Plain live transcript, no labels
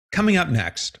Coming up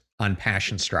next on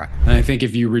Passion Struck. And I think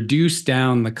if you reduce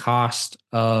down the cost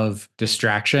of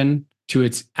distraction to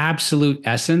its absolute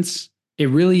essence, it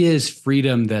really is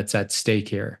freedom that's at stake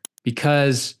here.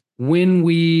 Because when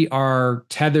we are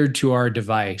tethered to our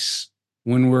device,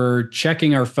 when we're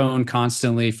checking our phone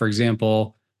constantly, for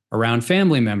example, around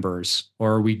family members,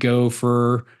 or we go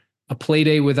for a play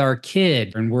date with our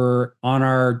kid and we're on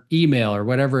our email or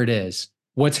whatever it is,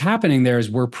 what's happening there is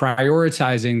we're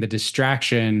prioritizing the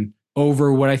distraction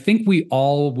over what I think we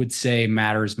all would say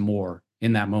matters more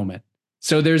in that moment.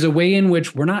 So there's a way in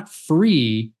which we're not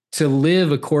free to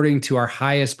live according to our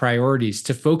highest priorities,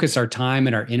 to focus our time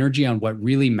and our energy on what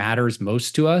really matters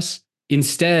most to us.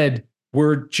 Instead,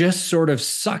 we're just sort of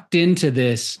sucked into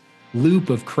this loop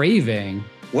of craving.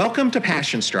 Welcome to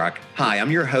Passion Struck. Hi, I'm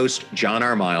your host, John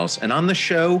R. Miles, and on the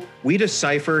show, we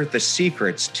decipher the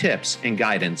secrets, tips, and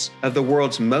guidance of the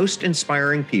world's most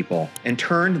inspiring people and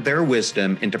turn their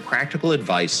wisdom into practical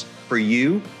advice for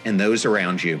you and those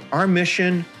around you. Our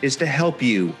mission is to help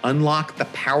you unlock the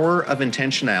power of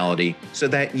intentionality so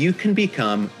that you can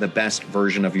become the best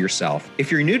version of yourself. If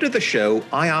you're new to the show,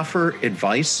 I offer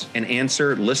advice and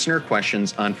answer listener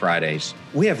questions on Fridays.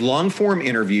 We have long-form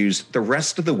interviews the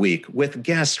rest of the week with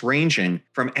guests ranging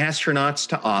from astronauts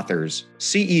to authors,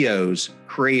 CEOs,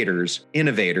 creators,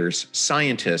 innovators,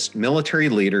 scientists, military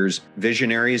leaders,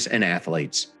 visionaries, and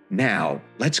athletes. Now,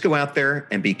 let's go out there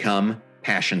and become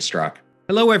Passion Struck.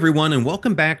 Hello, everyone, and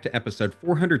welcome back to episode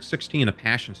 416 of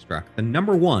Passion Struck, the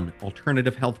 #1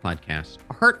 alternative health podcast.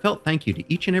 A heartfelt thank you to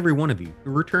each and every one of you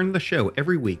who return to the show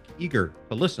every week, eager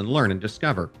to listen, learn, and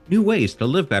discover new ways to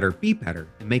live better, be better,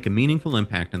 and make a meaningful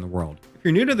impact in the world. If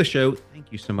you're new to the show,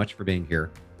 thank you so much for being here.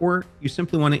 Or you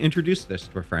simply want to introduce this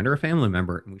to a friend or a family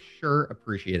member, and we sure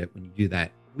appreciate it when you do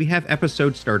that. We have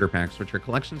episode starter packs, which are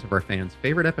collections of our fans'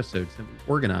 favorite episodes that we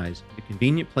organize into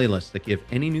convenient playlists that give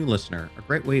any new listener a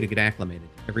great way to get acclimated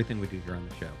to everything we do here on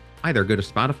the show. Either go to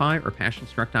Spotify or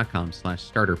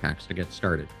passionstruck.com/starter packs to get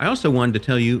started. I also wanted to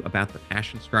tell you about the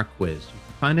Passion Struck quiz. You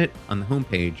can find it on the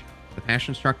homepage of the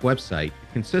Passion Struck website.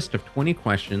 It consists of 20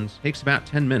 questions, takes about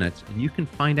 10 minutes, and you can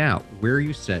find out where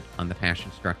you sit on the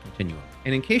Passion Struck continuum.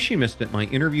 And in case you missed it, my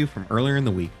interview from earlier in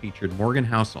the week featured Morgan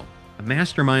Housel, a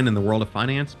mastermind in the world of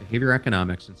finance, behavior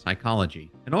economics, and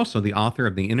psychology, and also the author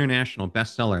of the international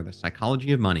bestseller, The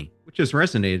Psychology of Money, which has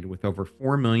resonated with over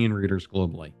 4 million readers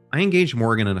globally. I engaged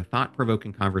Morgan in a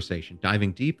thought-provoking conversation,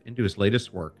 diving deep into his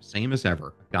latest work, Same as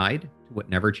Ever, a guide to what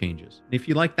never changes. And if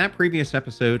you like that previous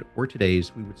episode or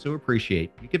today's, we would so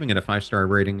appreciate you giving it a 5-star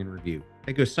rating and review.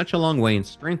 It goes such a long way in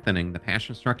strengthening the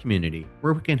Passion Struck community,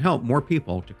 where we can help more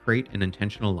people to create an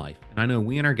intentional life. And I know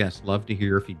we and our guests love to hear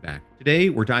your feedback. Today,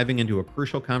 we're diving into a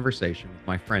crucial conversation with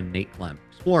my friend Nate Klemp,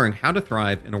 exploring how to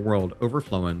thrive in a world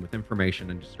overflowing with information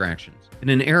and distractions. In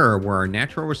an era where our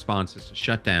natural response is to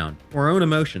shut down our own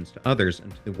emotions to others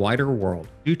and to the wider world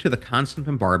due to the constant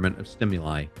bombardment of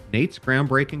stimuli, Nate's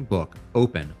groundbreaking book,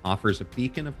 Open, offers a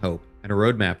beacon of hope and a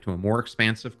roadmap to a more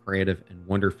expansive, creative, and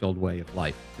wonder-filled way of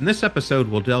life. In this episode,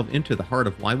 we'll delve into the heart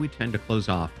of why we tend to close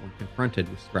off when confronted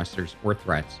with stressors or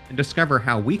threats, and discover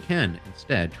how we can,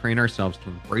 instead, train ourselves to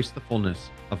embrace the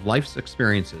fullness of life's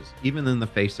experiences, even in the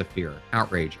face of fear,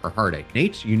 outrage, or heartache.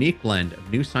 Nate's unique blend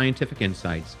of new scientific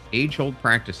insights, age-old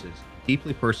practices,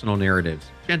 deeply personal narratives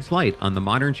sheds light on the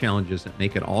modern challenges that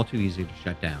make it all too easy to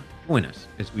shut down. Join us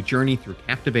as we journey through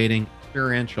captivating,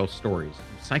 experiential stories,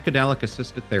 from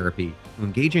psychedelic-assisted therapy to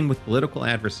engaging with political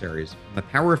adversaries, from the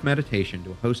power of meditation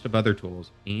to a host of other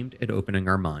tools aimed at opening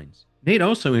our minds. Nate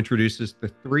also introduces the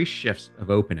 3 shifts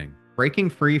of opening: breaking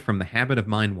free from the habit of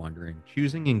mind-wandering,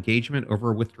 choosing engagement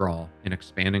over withdrawal, and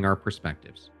expanding our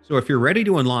perspectives. So if you're ready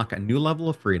to unlock a new level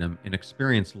of freedom and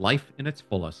experience life in its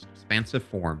fullest, expansive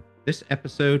form, this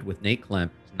episode with Nate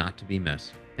Klemp is not to be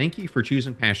missed. Thank you for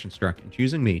choosing Passion Struck and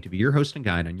choosing me to be your host and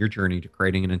guide on your journey to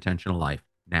creating an intentional life.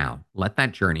 Now, let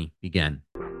that journey begin.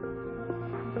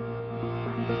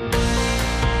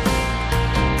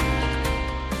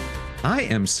 I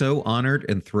am so honored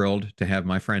and thrilled to have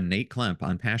my friend Nate Klemp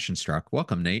on Passion Struck.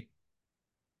 Welcome, Nate.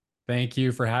 Thank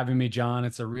you for having me, John.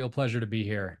 It's a real pleasure to be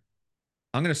here.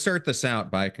 I'm going to start this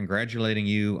out by congratulating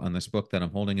you on this book that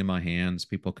I'm holding in my hands.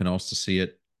 People can also see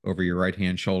it over your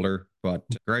right-hand shoulder, but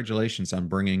congratulations on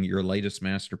bringing your latest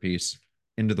masterpiece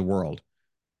into the world.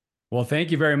 Well,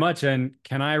 thank you very much. And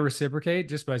can I reciprocate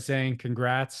just by saying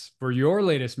congrats for your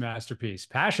latest masterpiece,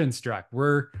 Passion Struck?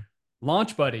 We're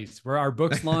launch buddies, where our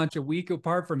books launch a week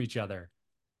apart from each other.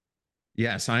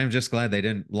 Yes, I am just glad they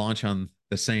didn't launch on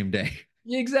the same day.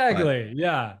 Exactly. But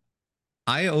yeah.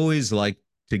 I always like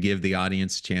to give the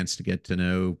audience a chance to get to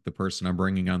know the person I'm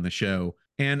bringing on the show.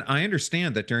 And I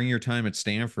understand that during your time at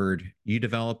Stanford, you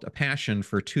developed a passion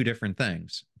for two different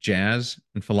things, jazz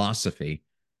and philosophy.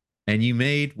 And you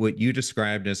made what you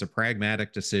described as a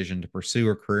pragmatic decision to pursue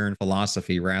a career in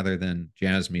philosophy rather than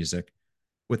jazz music,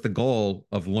 with the goal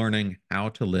of learning how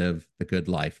to live the good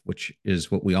life, which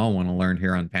is what we all want to learn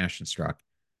here on Passion Struck.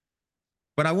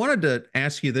 But I wanted to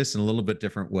ask you this in a little bit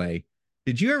different way.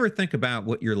 Did you ever think about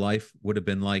what your life would have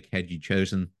been like had you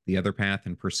chosen the other path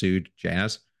and pursued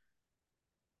jazz?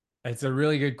 It's a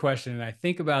really good question. And I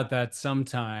think about that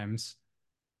sometimes.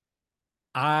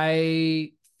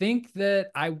 I think that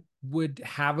I would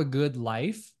have a good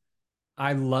life.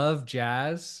 I love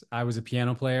jazz. I was a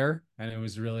piano player, and it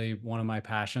was really one of my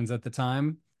passions at the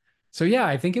time. So, yeah,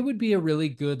 I think it would be a really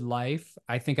good life.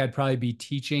 I think I'd probably be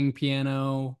teaching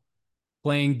piano,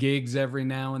 playing gigs every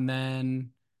now and then.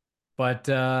 But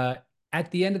at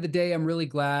the end of the day, I'm really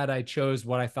glad I chose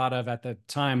what I thought of at the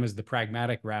time as the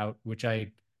pragmatic route, which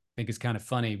I think is kind of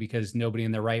funny because nobody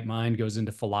in their right mind goes into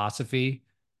philosophy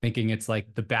thinking it's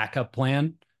like the backup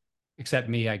plan, except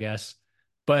me, I guess.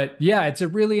 But yeah, it's a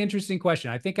really interesting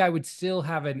question. I think I would still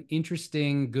have an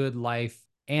interesting, good life,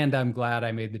 and I'm glad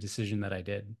I made the decision that I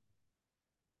did.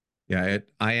 I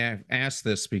have asked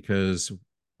this because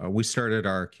we started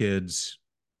our kids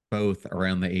both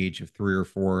around the age of 3 or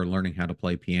 4 learning how to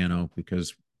play piano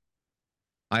because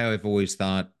I have always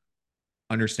thought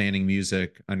understanding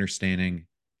music, understanding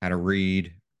how to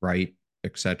read, write,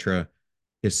 etc.,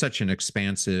 is such an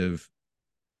expansive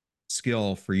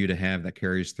skill for you to have that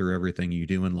carries through everything you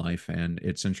do in life. And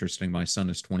it's interesting. My son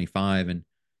is 25 and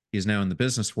he's now in the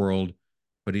business world,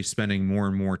 but he's spending more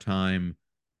and more time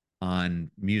on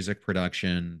music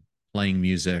production, playing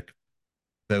music,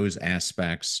 those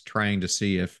aspects, trying to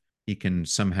see if he can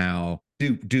somehow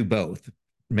do both,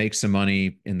 make some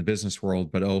money in the business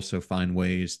world, but also find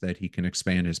ways that he can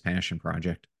expand his passion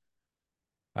project.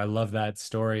 I love that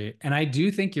story. And I do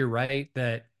think you're right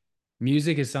that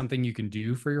music is something you can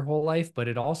do for your whole life, but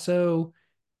it also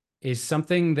is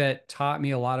something that taught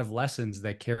me a lot of lessons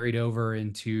that carried over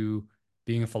into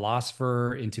being a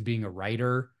philosopher, into being a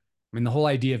writer. I mean, the whole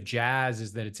idea of jazz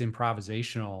is that it's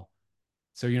improvisational.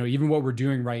 So, even what we're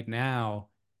doing right now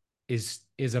is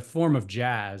a form of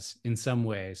jazz in some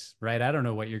ways, right? I don't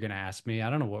know what you're going to ask me. I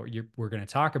don't know what we're going to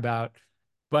talk about,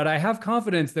 but I have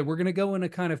confidence that we're going to go in a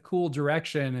kind of cool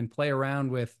direction and play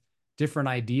around with different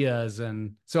ideas.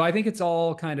 And so I think it's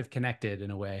all kind of connected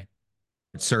in a way.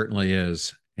 It certainly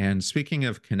is. And speaking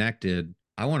of connected,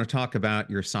 I want to talk about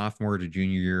your sophomore to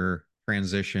junior year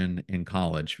transition in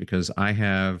college because I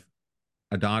have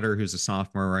a daughter who's a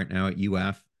sophomore right now at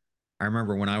UF. I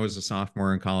remember when I was a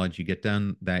sophomore in college, you get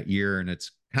done that year and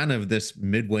it's kind of this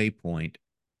midway point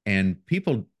and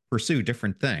people pursue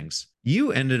different things.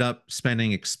 You ended up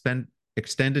spending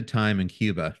extended time in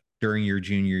Cuba during your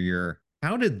junior year.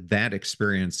 How did that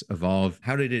experience evolve?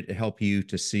 How did it help you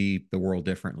to see the world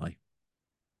differently?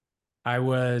 I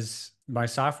was my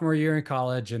sophomore year in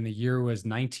college, and the year was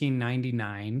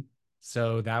 1999.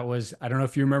 So that was, I don't know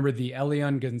if you remember the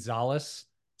Elian Gonzalez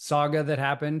saga that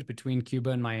happened between Cuba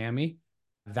and Miami.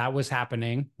 That was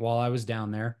happening while I was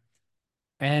down there.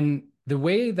 And the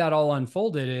way that all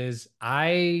unfolded is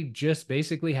I just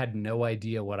basically had no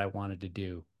idea what I wanted to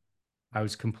do. I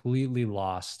was completely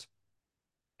lost.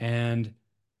 And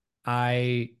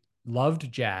I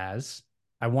loved jazz.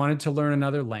 I wanted to learn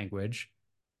another language.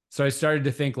 So I started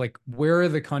to think like, where are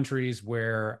the countries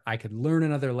where I could learn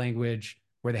another language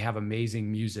where they have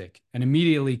amazing music? And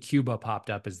immediately Cuba popped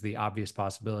up as the obvious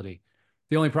possibility.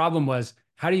 The only problem was,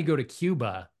 how do you go to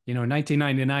Cuba? In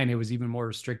 1999, it was even more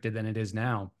restricted than it is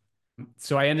now.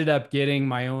 So I ended up getting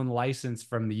my own license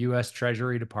from the US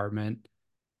Treasury Department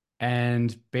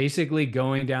and basically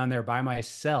going down there by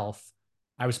myself.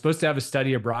 I was supposed to have a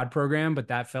study abroad program, but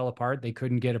that fell apart. They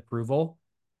couldn't get approval.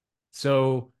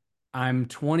 So I'm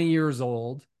 20 years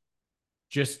old,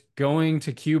 just going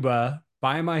to Cuba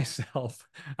by myself.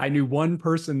 I knew one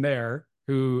person there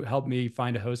who helped me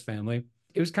find a host family.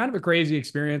 It was kind of a crazy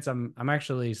experience. I'm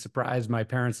actually surprised my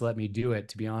parents let me do it,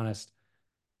 to be honest.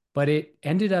 But it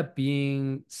ended up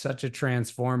being such a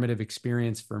transformative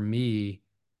experience for me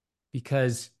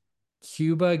because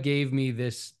Cuba gave me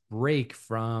this break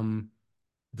from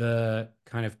the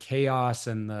kind of chaos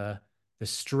and the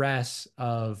stress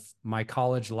of my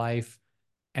college life.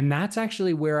 And that's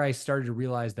actually where I started to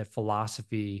realize that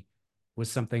philosophy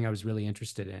was something I was really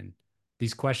interested in.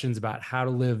 These questions about how to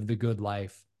live the good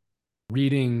life,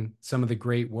 reading some of the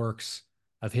great works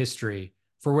of history.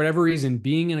 For whatever reason,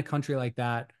 being in a country like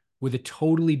that with a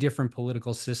totally different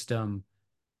political system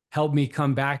helped me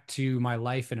come back to my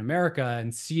life in America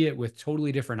and see it with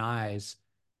totally different eyes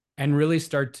and really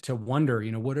start to wonder,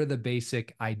 what are the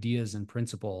basic ideas and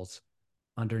principles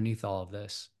underneath all of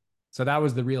this? So that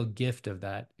was the real gift of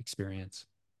that experience.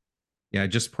 Yeah,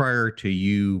 just prior to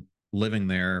you living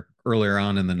there earlier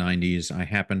on in the 90s, I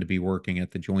happened to be working at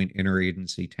the Joint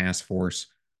Interagency Task Force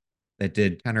that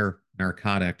did counter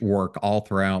narcotic work all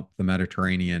throughout the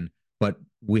Mediterranean. But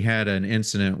we had an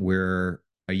incident where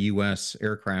a U.S.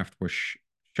 aircraft was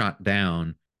shot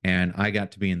down, and I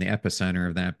got to be in the epicenter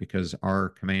of that because our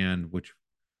command, which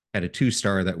had a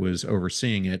two-star that was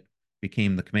overseeing it,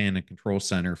 became the command and control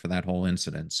center for that whole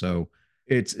incident. So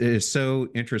it's so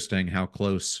interesting how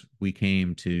close we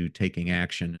came to taking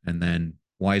action, and then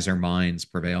wiser minds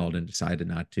prevailed and decided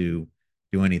not to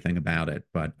do anything about it.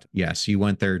 But yes, you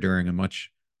went there during a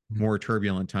much more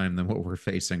turbulent time than what we're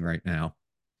facing right now.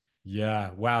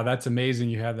 Yeah. Wow. That's amazing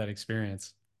you have that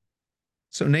experience.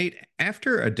 So, Nate,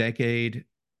 after a decade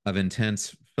of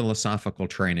intense philosophical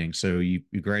training, so you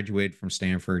graduated from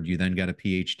Stanford, you then got a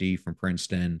PhD from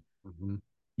Princeton. Mhm.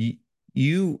 You,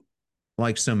 you,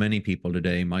 like so many people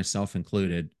today, myself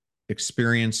included,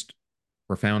 experienced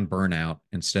profound burnout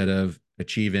instead of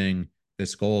achieving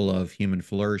this goal of human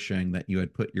flourishing that you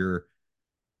had put your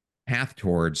path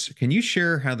towards. Can you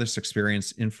share how this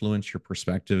experience influenced your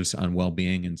perspectives on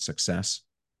well-being and success?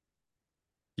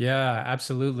 Yeah,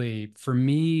 absolutely. For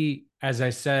me, as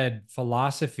I said,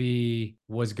 philosophy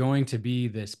was going to be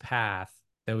this path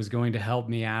that was going to help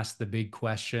me ask the big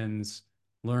questions,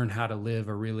 learn how to live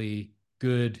a really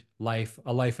good life,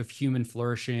 a life of human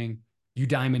flourishing.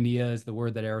 Eudaimonia is the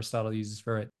word that Aristotle uses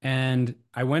for it. And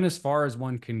I went as far as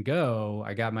one can go.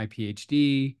 I got my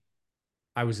PhD.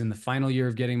 I was in the final year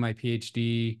of getting my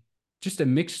PhD. Just a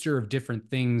mixture of different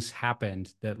things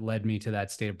happened that led me to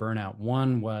that state of burnout.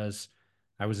 One was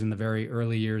I was in the very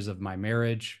early years of my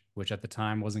marriage, which at the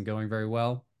time wasn't going very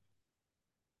well.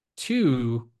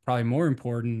 Two, probably more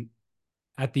important,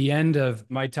 at the end of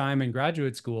my time in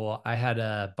graduate school, I had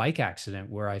a bike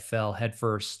accident where I fell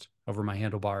headfirst over my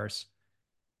handlebars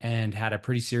and had a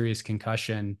pretty serious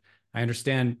concussion. I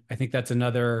understand, I think that's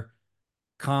another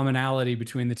commonality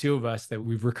between the two of us that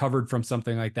we've recovered from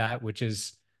something like that, which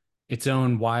is its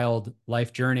own wild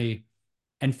life journey.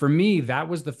 And for me, that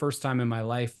was the first time in my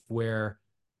life where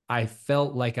I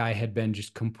felt like I had been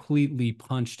just completely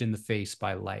punched in the face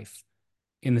by life,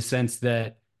 in the sense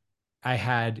that I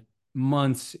had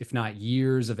months, if not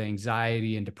years, of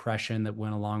anxiety and depression that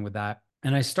went along with that.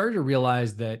 And I started to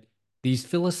realize that these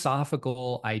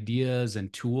philosophical ideas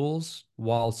and tools,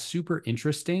 while super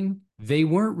interesting, they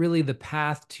weren't really the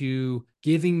path to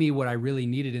giving me what I really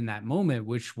needed in that moment,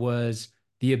 which was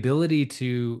the ability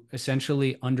to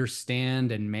essentially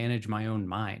understand and manage my own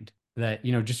mind. That,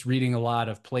 just reading a lot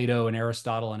of Plato and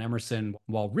Aristotle and Emerson,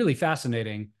 while really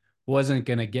fascinating, wasn't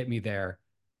going to get me there.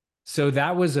 So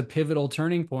that was a pivotal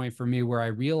turning point for me where I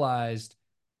realized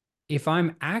if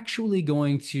I'm actually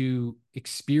going to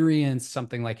experience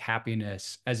something like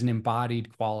happiness as an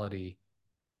embodied quality,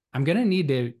 I'm going to need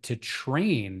to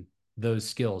train those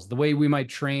skills the way we might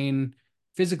train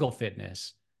physical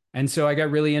fitness. And so I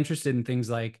got really interested in things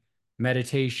like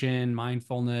meditation,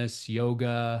 mindfulness,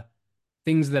 yoga,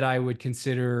 things that I would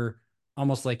consider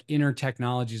almost like inner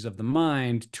technologies of the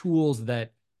mind, tools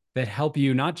that help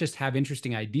you not just have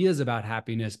interesting ideas about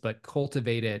happiness, but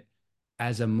cultivate it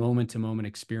as a moment to moment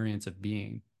experience of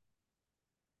being.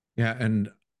 Yeah, and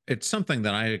it's something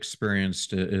that I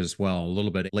experienced as well a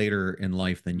little bit later in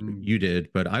life than Mm. you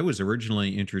did. But I was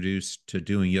originally introduced to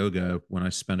doing yoga when I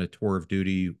spent a tour of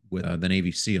duty with the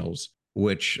Navy SEALs,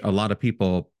 which a lot of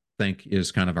people think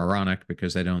is kind of ironic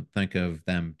because they don't think of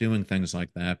them doing things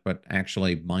like that. But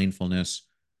actually, mindfulness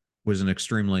was an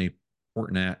extremely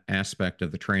important aspect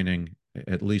of the training,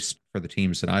 at least for the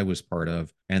teams that I was part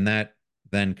of. And that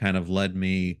then kind of led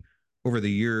me over the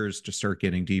years to start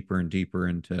getting deeper and deeper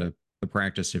into the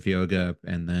practice of yoga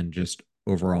and then just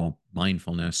overall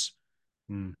mindfulness.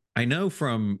 Mm. I know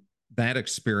from that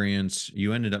experience,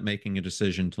 you ended up making a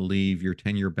decision to leave your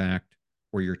tenure backed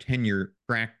or your tenure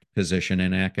track position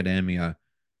in academia.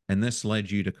 And this led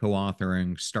you to co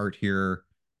authoring Start Here,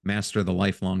 Master the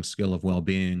Lifelong Skill of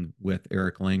Well-Being with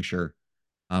Eric Langshire,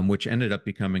 which ended up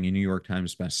becoming a New York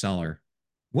Times bestseller.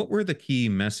 What were the key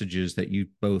messages that you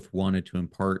both wanted to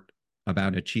impart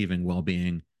about achieving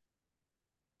well-being?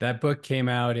 That book came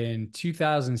out in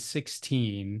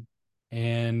 2016.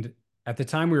 And at the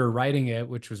time we were writing it,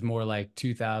 which was more like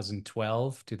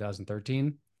 2012,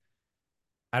 2013,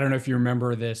 I don't know if you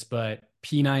remember this, but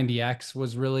P90X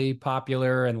was really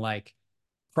popular and like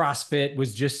CrossFit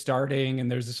was just starting.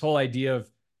 And there's this whole idea of,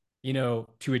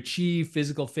 to achieve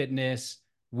physical fitness,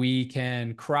 we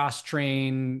can cross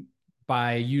train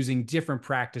by using different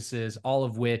practices, all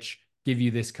of which give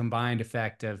you this combined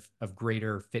effect of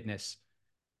greater fitness.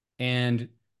 And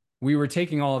we were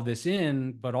taking all of this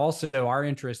in, but also our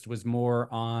interest was more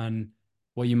on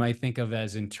what you might think of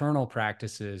as internal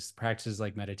practices, practices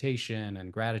like meditation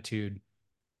and gratitude.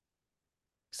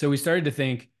 So we started to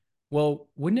think, well,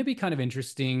 wouldn't it be kind of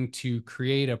interesting to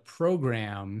create a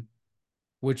program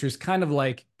which was kind of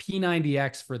like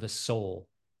P90X for the soul,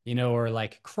 or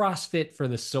like CrossFit for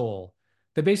the soul?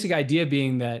 The basic idea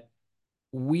being that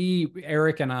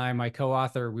Eric and I, my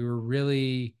co-author, we were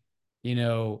really,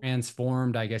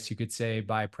 transformed, I guess you could say,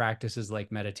 by practices like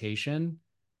meditation.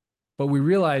 But we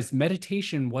realized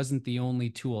meditation wasn't the only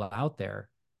tool out there,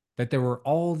 that there were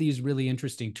all these really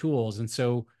interesting tools. And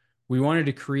so we wanted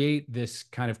to create this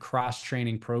kind of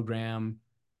cross-training program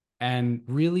and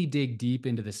really dig deep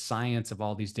into the science of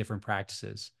all these different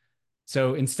practices.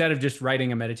 So instead of just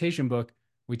writing a meditation book,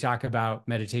 we talk about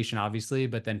meditation, obviously,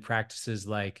 but then practices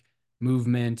like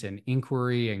movement and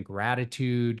inquiry and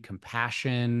gratitude,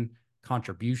 compassion,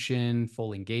 contribution,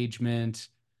 full engagement.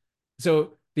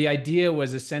 So the idea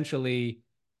was essentially,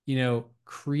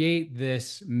 create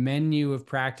this menu of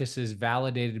practices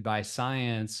validated by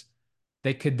science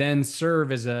that could then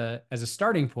serve as a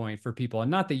starting point for people.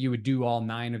 And not that you would do all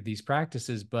 9 of these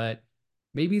practices, but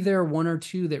maybe there are 1 or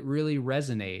 2 that really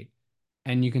resonate,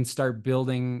 and you can start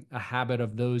building a habit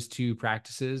of those 2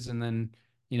 practices, and then,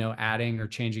 adding or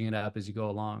changing it up as you go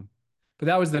along. But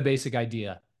that was the basic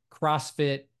idea.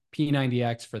 CrossFit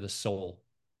P90X for the soul.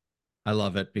 I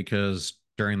love it because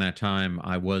during that time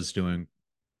I was doing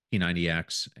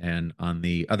P90X, and on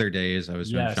the other days I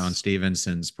was doing Sean Yes.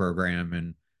 Stevenson's program.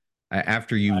 And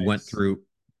after you went Nice. through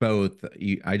both,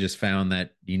 I just found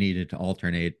that you needed to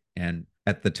alternate. And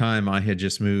at the time, I had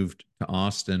just moved to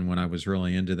Austin when I was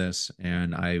really into this,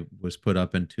 and I was put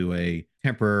up into a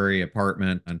temporary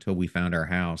apartment until we found our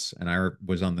house. And I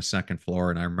was on the second floor,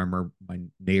 and I remember my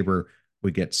neighbor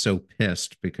would get so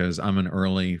pissed because I'm an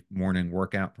early morning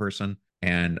workout person,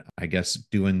 and I guess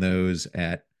doing those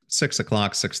at 6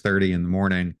 o'clock, 6:30 in the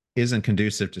morning isn't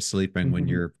conducive to sleeping when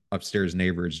your upstairs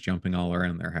neighbor is jumping all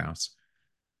around their house.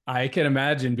 I can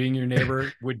imagine being your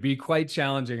neighbor would be quite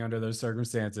challenging under those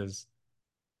circumstances.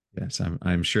 Yes,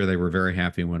 I'm sure they were very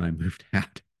happy when I moved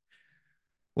out.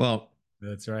 Well,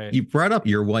 That's right. you brought up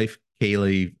your wife,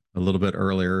 Kaylee, a little bit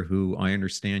earlier, who I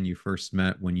understand you first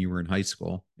met when you were in high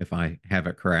school, if I have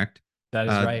it correct. That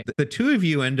is right. The two of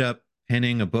you end up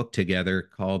penning a book together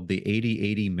called The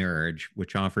 80/80 Marriage,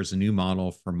 which offers a new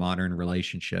model for modern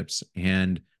relationships.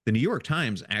 And the New York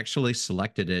Times actually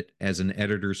selected it as an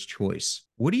editor's choice.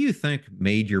 What do you think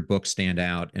made your book stand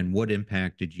out, and what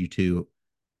impact did you two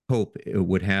hope it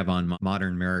would have on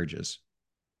modern marriages?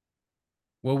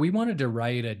 Well, we wanted to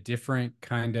write a different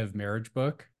kind of marriage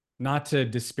book, not to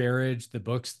disparage the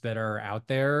books that are out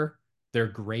there. They're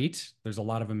great. There's a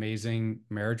lot of amazing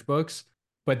marriage books,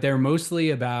 but they're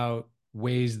mostly about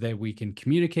ways that we can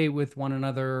communicate with one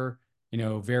another,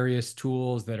 various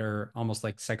tools that are almost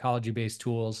like psychology-based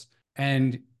tools.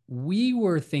 And we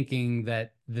were thinking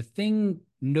that the thing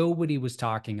nobody was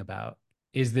talking about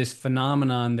is this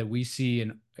phenomenon that we see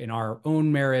in our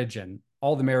own marriage and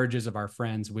all the marriages of our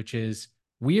friends, which is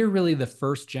we are really the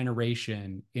first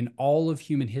generation in all of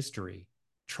human history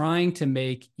trying to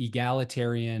make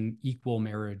egalitarian, equal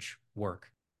marriage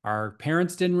work. Our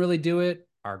parents didn't really do it.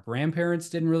 Our grandparents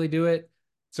didn't really do it.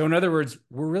 So, in other words,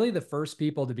 we're really the first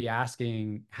people to be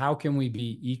asking, how can we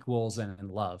be equals and in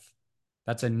love?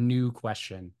 That's a new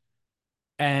question.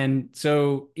 And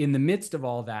so, in the midst of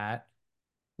all that,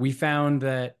 we found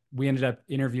that we ended up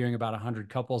interviewing about 100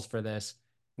 couples for this.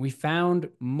 We found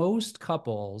most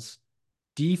couples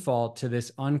default to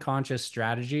this unconscious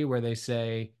strategy where they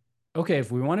say, okay,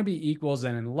 if we want to be equals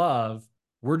and in love,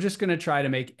 we're just going to try to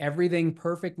make everything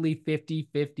perfectly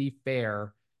 50-50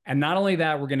 fair. And not only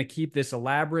that, we're going to keep this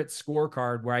elaborate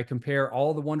scorecard where I compare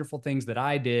all the wonderful things that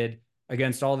I did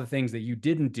against all the things that you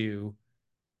didn't do.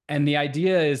 And the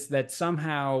idea is that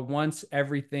somehow once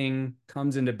everything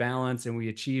comes into balance and we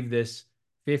achieve this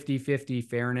 50-50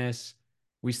 fairness,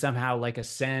 we somehow like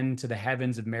ascend to the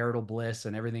heavens of marital bliss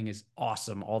and everything is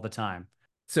awesome all the time.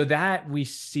 So that we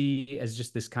see as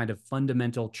just this kind of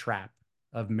fundamental trap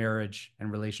of marriage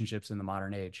and relationships in the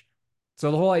modern age.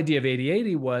 So the whole idea of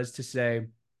 80/80 was to say,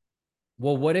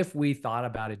 well, what if we thought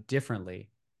about it differently?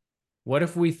 What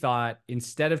if we thought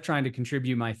instead of trying to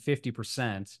contribute my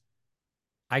 50%,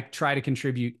 I try to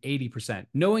contribute 80%,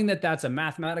 knowing that that's a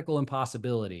mathematical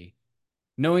impossibility,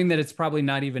 knowing that it's probably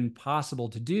not even possible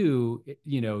to do,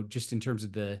 just in terms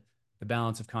of the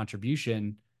balance of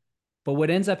contribution. But what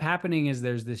ends up happening is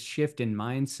there's this shift in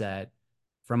mindset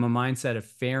from a mindset of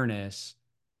fairness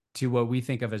to what we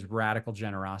think of as radical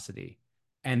generosity.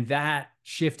 And that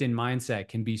shift in mindset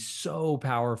can be so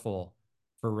powerful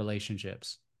for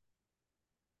relationships.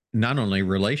 Not only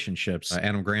relationships,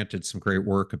 Adam Grant did some great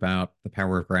work about the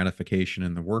power of gratification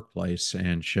in the workplace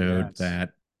and showed Yes.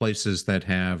 that places that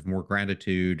have more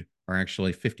gratitude are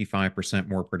actually 55%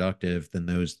 more productive than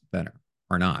those that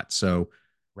are not. So,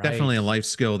 definitely Right. a life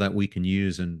skill that we can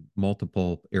use in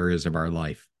multiple areas of our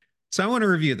life. So, I want to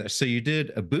review this. So, you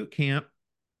did a boot camp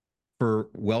for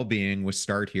well being with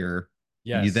Start Here.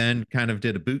 You Yes. then kind of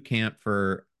did a boot camp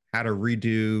for how to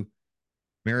redo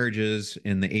marriages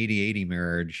in the 80/80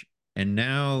 marriage. And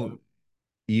now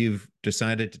you've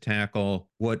decided to tackle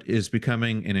what is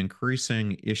becoming an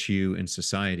increasing issue in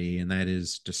society, and that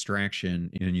is distraction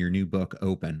in your new book,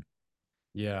 Open.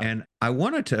 Yeah. And I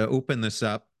wanted to open this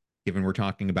up, given we're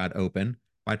talking about open,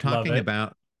 by Love talking it.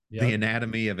 about the Yep.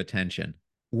 anatomy of attention.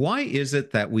 Why is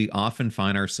it that we often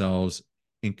find ourselves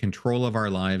in control of our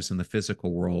lives in the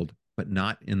physical world, but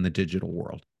not in the digital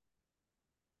world?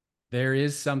 There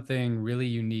is something really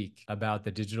unique about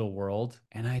the digital world.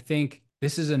 And I think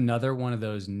this is another one of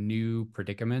those new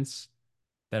predicaments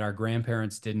that our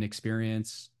grandparents didn't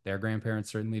experience. Their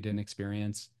grandparents certainly didn't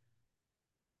experience.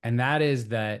 And that is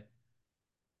that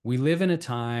we live in a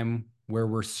time where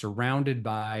we're surrounded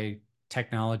by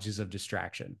technologies of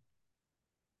distraction.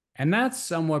 And that's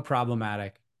somewhat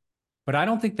problematic, but I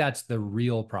don't think that's the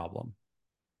real problem.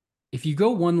 If you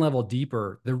go one level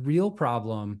deeper, the real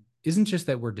problem isn't just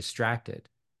that we're distracted,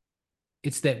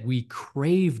 it's that we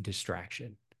crave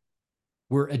distraction.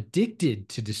 We're addicted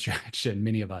to distraction,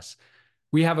 many of us.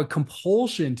 We have a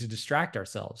compulsion to distract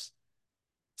ourselves.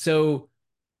 So,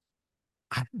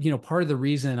 part of the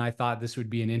reason I thought this would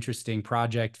be an interesting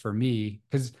project for me,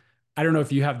 because I don't know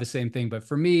if you have the same thing, but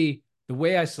for me, the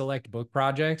way I select book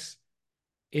projects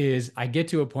is I get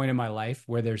to a point in my life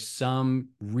where there's some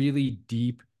really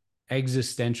deep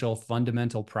existential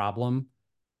fundamental problem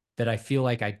that I feel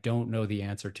like I don't know the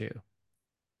answer to.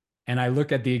 And I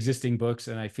look at the existing books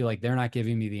and I feel like they're not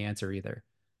giving me the answer either.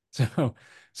 So,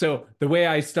 so the way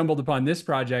I stumbled upon this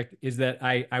project is that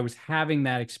I was having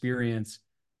that experience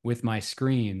with my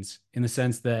screens in the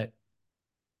sense that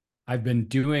I've been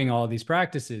doing all these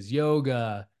practices,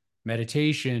 yoga,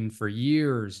 meditation for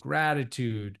years,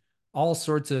 gratitude, all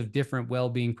sorts of different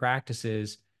well-being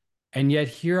practices. And yet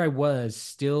here I was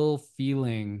still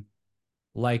feeling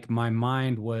like my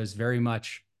mind was very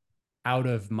much out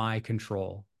of my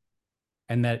control,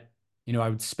 and that I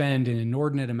would spend an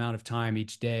inordinate amount of time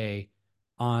each day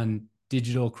on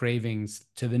digital cravings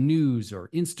to the news or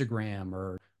Instagram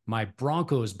or my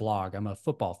Broncos blog. I'm a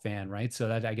football fan, right? So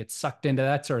that I get sucked into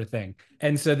that sort of thing.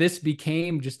 And so this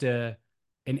became just an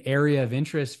area of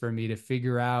interest for me to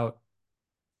figure out,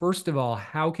 first of all,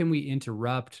 how can we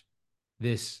interrupt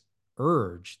this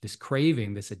urge, this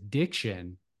craving, this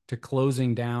addiction to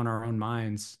closing down our own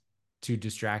minds to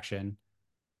distraction?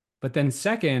 But then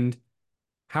second,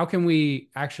 how can we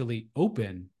actually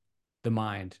open the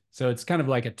mind? So it's kind of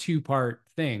like a two-part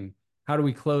thing. How do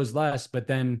we close less? But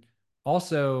then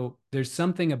also, there's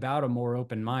something about a more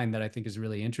open mind that I think is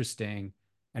really interesting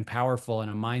and powerful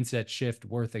and a mindset shift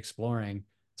worth exploring.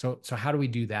 So how do we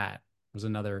do that? Was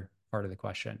another part of the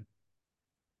question.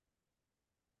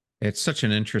 It's such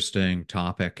an interesting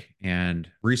topic. And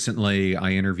recently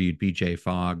I interviewed BJ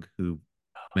Fogg, who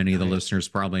many of the Nice. listeners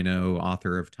probably know,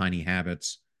 author of Tiny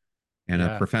Habits and a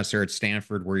Yeah. professor at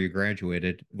Stanford where you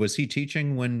graduated. Was he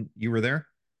teaching when you were there?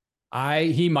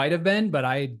 He might have been, but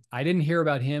I didn't hear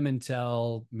about him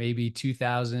until maybe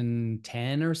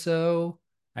 2010 or so.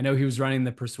 I know he was running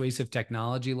the persuasive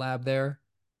technology lab there.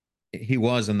 He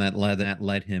was, and that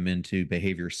led him into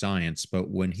behavior science. But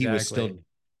when he was still Exactly.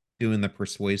 doing the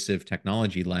persuasive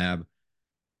technology lab,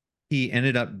 he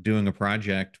ended up doing a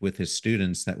project with his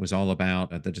students that was all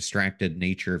about the distracted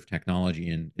nature of technology.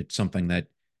 And it's something that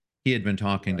he had been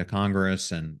talking Yeah. to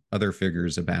Congress and other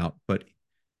figures about. But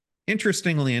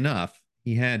interestingly enough,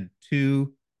 he had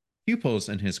two pupils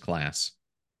in his class,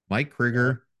 Mike Yep.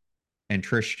 Krieger and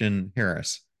Tristan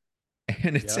Harris.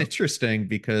 And it's Yep. interesting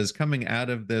because coming out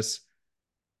of this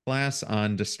class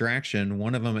on distraction,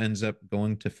 one of them ends up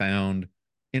going to found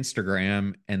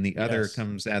Instagram, and the other Yes.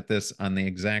 comes at this on the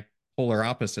exact polar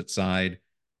opposite side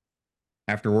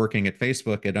after working at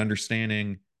Facebook at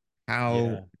understanding how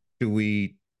Yeah. do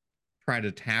we try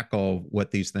to tackle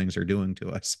what these things are doing to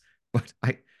us. But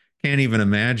I can't even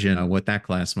imagine what that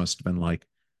class must have been like.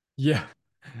 Yeah.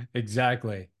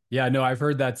 Exactly. Yeah. No, I've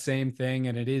heard that same thing.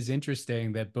 And it is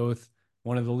interesting that both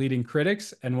one of the leading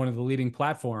critics and one of the leading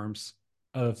platforms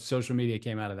of social media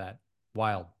came out of that.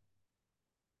 Wild.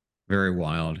 Very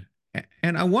wild.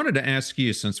 And I wanted to ask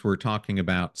you, since we're talking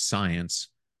about science,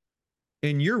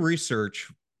 in your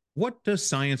research, what does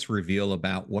science reveal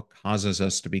about what causes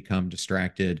us to become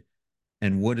distracted?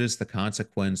 And what is the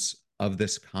consequence of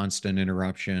this constant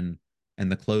interruption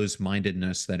and the closed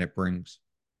mindedness that it brings?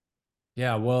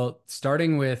 Yeah, well,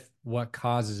 starting with what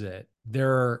causes it,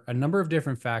 there are a number of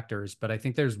different factors, but I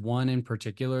think there's one in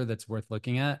particular that's worth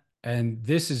looking at. And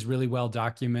this is really well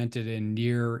documented in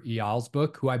Nir Eyal's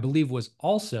book, who I believe was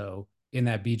also in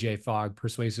that BJ Fogg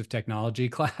persuasive technology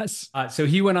class. So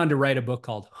he went on to write a book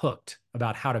called Hooked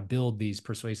about how to build these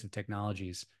persuasive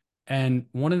technologies. And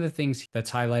one of the things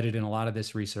that's highlighted in a lot of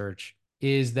this research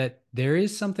is that there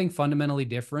is something fundamentally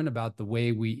different about the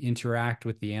way we interact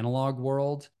with the analog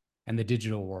world and the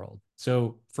digital world.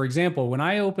 So, for example, when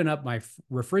I open up my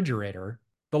refrigerator,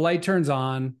 the light turns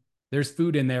on, there's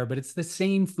food in there, but it's the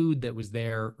same food that was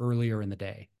there earlier in the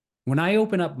day. When I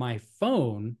open up my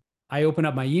phone, I open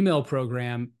up my email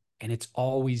program and it's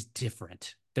always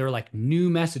different. There are like new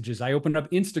messages. I open up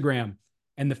Instagram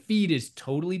and the feed is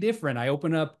totally different. I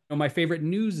open up my favorite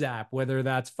news app, whether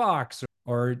that's Fox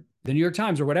or the New York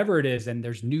Times or whatever it is, and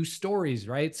there's new stories,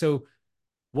 right? So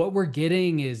what we're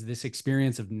getting is this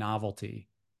experience of novelty,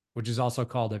 which is also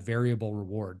called a variable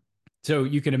reward. So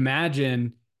you can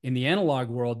imagine in the analog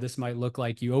world, this might look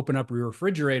like you open up your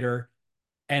refrigerator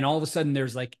and all of a sudden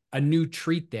there's like a new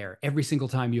treat there every single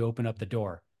time you open up the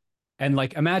door. And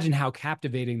like imagine how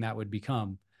captivating that would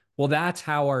become. Well, that's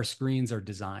how our screens are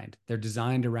designed. They're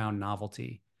designed around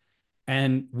novelty.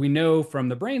 And we know from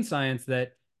the brain science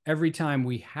that every time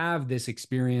we have this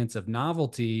experience of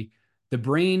novelty, the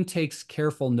brain takes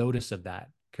careful notice of that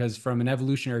because, from an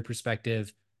evolutionary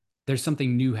perspective, there's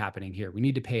something new happening here. We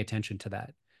need to pay attention to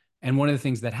that. And one of the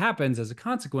things that happens as a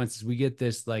consequence is we get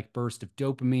this like burst of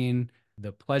dopamine,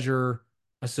 the pleasure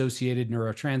associated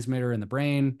neurotransmitter in the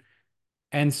brain.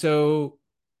 And so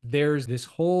there's this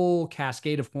whole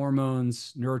cascade of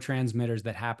hormones, neurotransmitters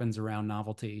that happens around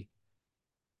novelty.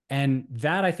 And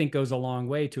that I think goes a long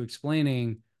way to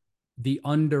explaining the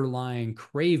underlying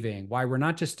craving, why we're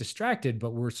not just distracted,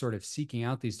 but we're sort of seeking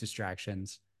out these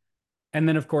distractions. And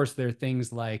then of course there are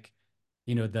things like,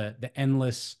 the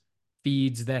endless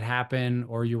feeds that happen,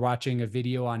 or you're watching a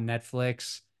video on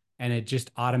Netflix and it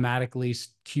just automatically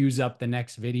queues up the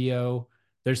next video.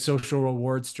 There's social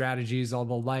reward strategies, all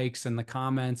the likes and the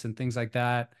comments and things like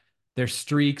that. There's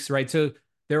streaks, right? So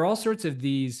there are all sorts of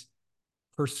these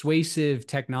persuasive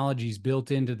technologies built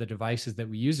into the devices that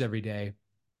we use every day.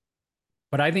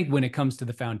 But I think when it comes to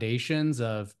the foundations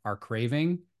of our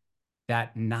craving,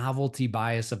 that novelty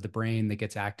bias of the brain that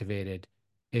gets activated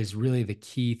is really the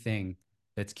key thing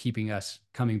that's keeping us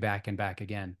coming back and back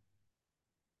again.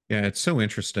 Yeah, it's so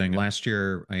interesting. Last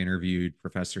year, I interviewed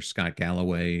Professor Scott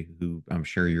Galloway, who I'm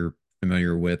sure you're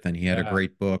familiar with, and he had a Yeah.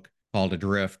 great book called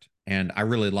Adrift. And I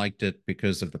really liked it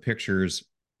because of the pictures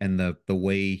and the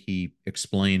way he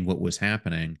explained what was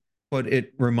happening. But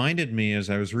it reminded me as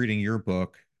I was reading your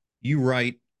book, you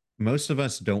write, most of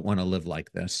us don't want to live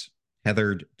like this,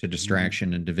 tethered to Mhm.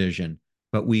 distraction and division.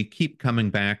 But we keep coming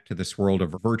back to this world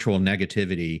of virtual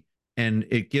negativity, and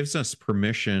it gives us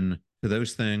permission to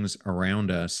those things around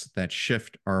us that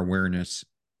shift our awareness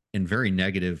in very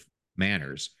negative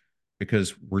manners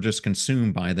because we're just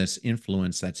consumed by this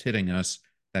influence that's hitting us,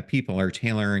 that people are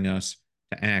tailoring us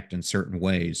to act in certain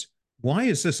ways. Why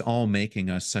is this all making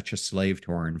us such a slave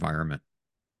to our environment?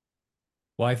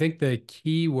 Well, I think the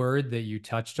key word that you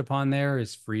touched upon there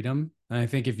is freedom. And I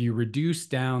think if you reduce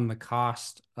down the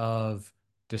cost of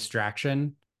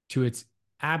distraction to its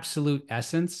absolute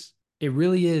essence, it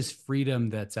really is freedom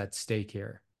that's at stake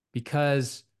here.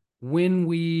 Because when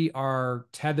we are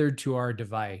tethered to our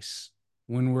device,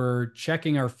 when we're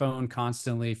checking our phone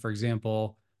constantly, for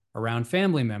example, around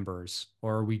family members,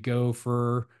 or we go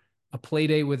for a play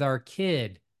date with our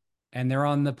kid, and they're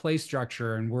on the play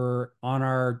structure and we're on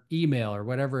our email or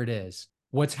whatever it is.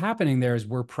 What's happening there is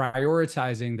we're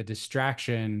prioritizing the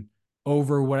distraction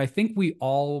over what I think we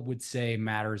all would say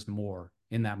matters more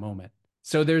in that moment.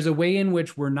 So there's a way in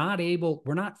which we're not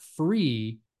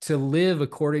free to live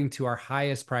according to our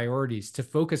highest priorities, to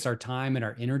focus our time and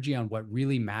our energy on what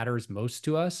really matters most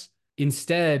to us.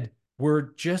 Instead,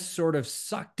 we're just sort of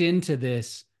sucked into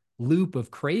this loop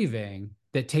of craving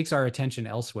that takes our attention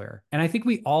elsewhere. And I think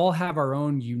we all have our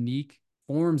own unique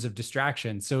forms of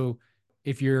distraction. So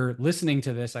if you're listening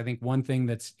to this, I think one thing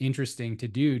that's interesting to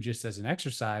do just as an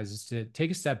exercise is to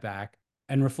take a step back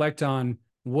and reflect on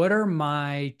what are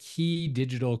my key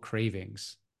digital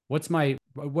cravings? What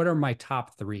are my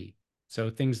top three? So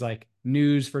things like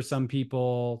news for some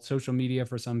people, social media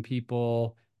for some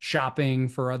people, shopping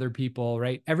for other people,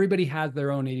 right? Everybody has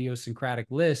their own idiosyncratic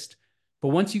list, But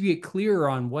once you get clearer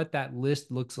on what that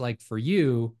list looks like for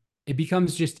you, it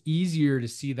becomes just easier to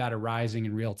see that arising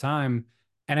in real time.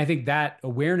 And I think that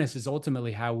awareness is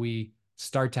ultimately how we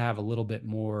start to have a little bit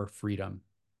more freedom.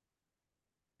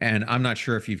 And I'm not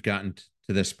sure if you've gotten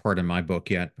to this part in my book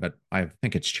yet, but I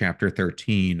think it's chapter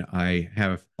 13. I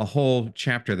have a whole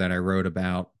chapter that I wrote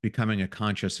about becoming a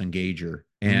conscious engager.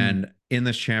 Mm, And in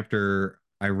this chapter,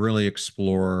 I really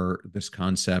explore this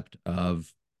concept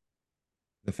of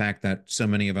the fact that so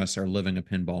many of us are living a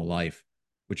pinball life,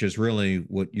 which is really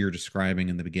what you're describing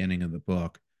in the beginning of the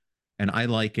book. And I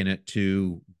liken it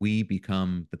to we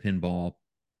become the pinball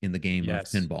in the game of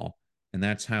yes. pinball. And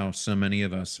that's how so many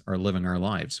of us are living our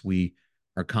lives. We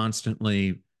are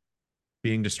constantly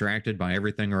being distracted by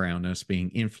everything around us, being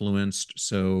influenced.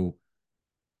 So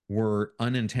we're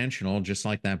unintentional, just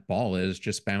like that ball is,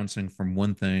 just bouncing from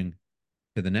one thing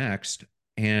to the next.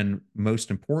 And most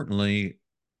importantly,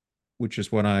 which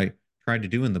is what I tried to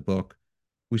do in the book,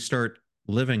 we start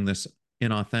living this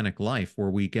inauthentic life where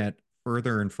we get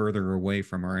further and further away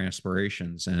from our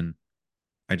aspirations. And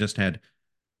I just had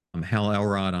Hal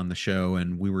Elrod on the show,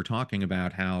 and we were talking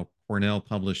about how Cornell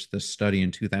published this study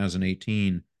in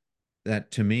 2018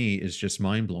 that to me is just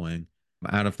mind blowing.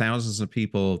 Out of thousands of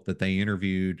people that they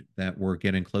interviewed that were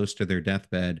getting close to their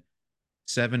deathbed,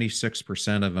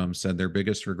 76% of them said their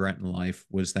biggest regret in life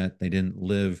was that they didn't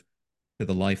live to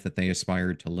the life that they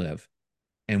aspired to live.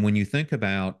 And when you think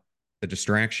about the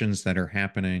distractions that are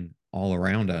happening all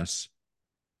around us,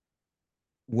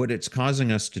 what it's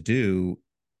causing us to do,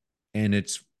 and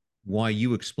it's why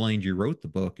you explained you wrote the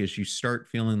book, is you start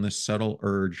feeling this subtle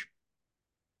urge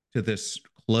to this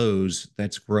close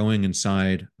that's growing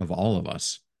inside of all of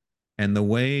us. And the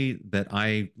way that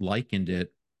I likened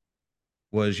it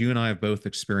was you and I have both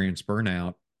experienced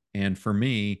burnout. And for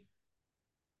me,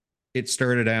 it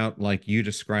started out like you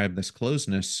described this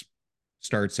closeness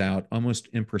starts out almost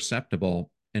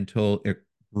imperceptible until it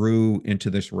grew into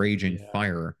this raging Yeah.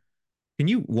 fire. Can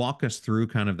you walk us through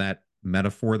kind of that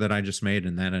metaphor that I just made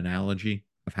and that analogy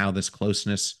of how this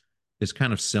closeness is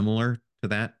kind of similar to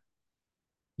that?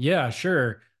 Yeah,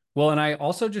 sure. Well, and I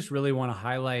also just really want to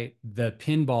highlight the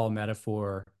pinball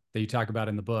metaphor that you talk about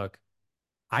in the book.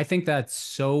 I think that's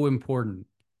so important.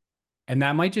 And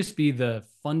that might just be the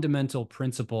fundamental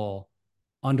principle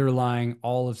underlying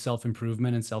all of self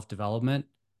improvement and self development.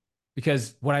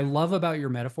 Because what I love about your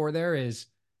metaphor there is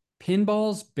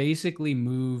pinballs basically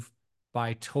move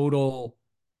by total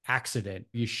accident.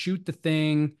 You shoot the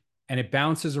thing and it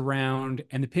bounces around,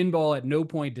 and the pinball at no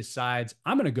point decides,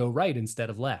 I'm going to go right instead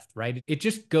of left, right? It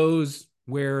just goes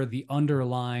where the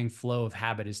underlying flow of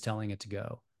habit is telling it to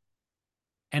go.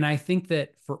 And I think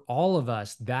that for all of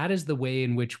us, that is the way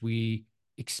in which we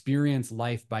experience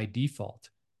life by default.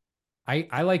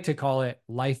 I like to call it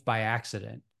life by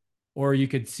accident. Or you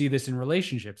could see this in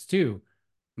relationships too.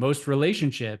 Most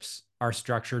relationships are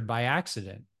structured by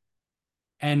accident.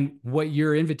 And what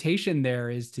your invitation there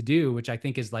is to do, which I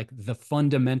think is like the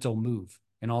fundamental move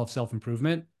in all of self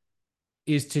improvement,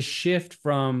 is to shift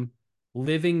from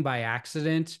living by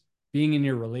accident, being in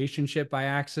your relationship by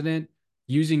accident,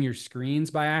 using your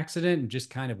screens by accident, and just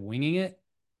kind of winging it,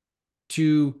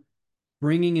 to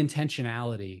bringing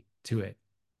intentionality to it,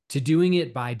 to doing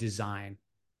it by design.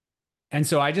 And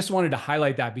so I just wanted to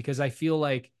highlight that because I feel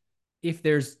like if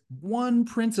there's one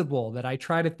principle that I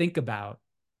try to think about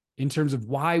in terms of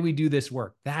why we do this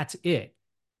work, that's it.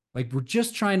 Like we're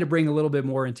just trying to bring a little bit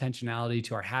more intentionality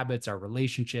to our habits, our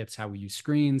relationships, how we use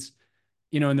screens,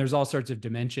 and there's all sorts of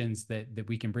dimensions that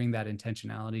we can bring that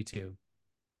intentionality to.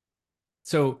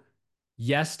 So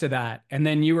yes to that. And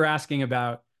then you were asking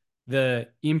about the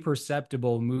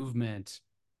imperceptible movement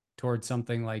towards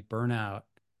something like burnout.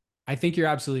 I think you're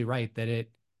absolutely right that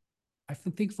I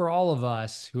think for all of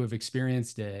us who have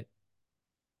experienced it,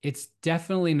 it's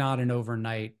definitely not an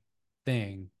overnight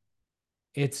thing.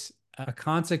 It's a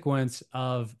consequence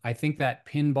of, I think, that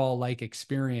pinball like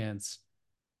experience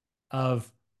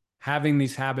of having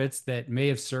these habits that may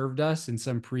have served us in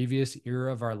some previous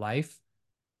era of our life,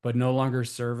 but no longer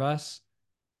serve us,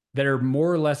 that are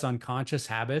more or less unconscious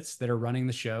habits that are running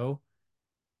the show.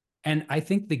 And I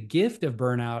think the gift of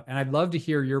burnout, and I'd love to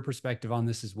hear your perspective on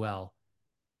this as well.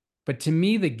 But to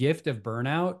me, the gift of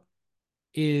burnout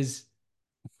is,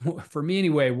 for me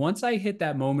anyway, once I hit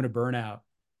that moment of burnout,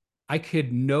 I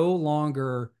could no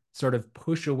longer sort of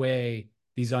push away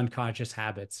these unconscious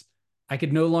habits. I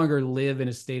could no longer live in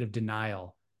a state of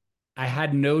denial. I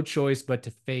had no choice but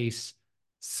to face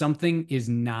something is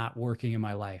not working in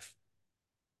my life.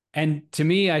 And to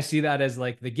me, I see that as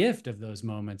like the gift of those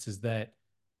moments is that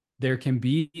there can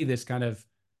be this kind of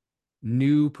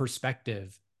new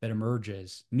perspective that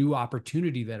emerges, new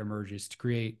opportunity that emerges to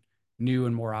create new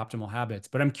and more optimal habits.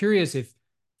 But I'm curious if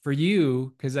for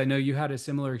you, because I know you had a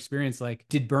similar experience, like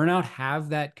did burnout have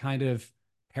that kind of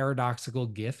paradoxical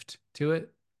gift to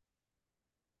it?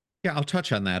 Yeah, I'll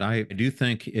touch on that. I do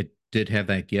think it did have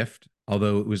that gift,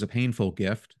 although it was a painful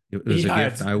gift. It was a Yeah,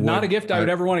 gift it's not a gift I would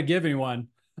ever want to give anyone.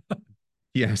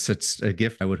 yes, it's a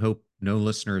gift I would hope no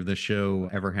listener of this show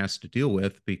ever has to deal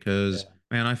with because,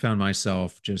 Yeah. man, I found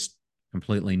myself just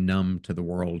completely numb to the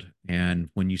world. And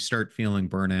when you start feeling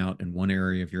burnout in one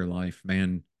area of your life,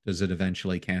 man, does it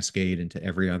eventually cascade into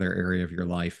every other area of your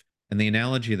life. And the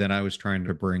analogy that I was trying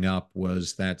to bring up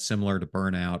was that similar to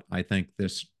burnout, I think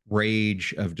this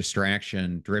rage of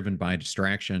distraction driven by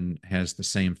distraction has the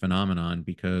same phenomenon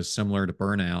because similar to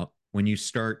burnout, when you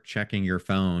start checking your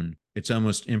phone, it's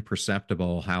almost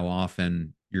imperceptible how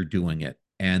often you're doing it.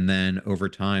 And then over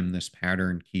time, this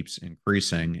pattern keeps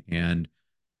increasing. And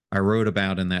I wrote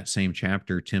about in that same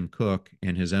chapter Tim Cook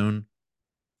and his own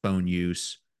phone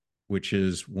use, which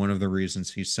is one of the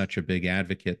reasons he's such a big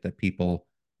advocate that people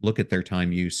look at their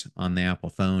time use on the Apple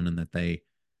phone and that they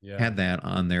Yeah. had that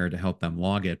on there to help them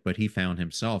log it. But he found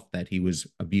himself that he was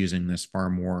abusing this far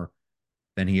more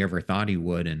than he ever thought he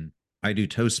would. And I do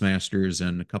Toastmasters,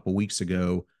 and a couple weeks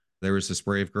ago, there was this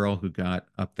brave girl who got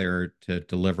up there to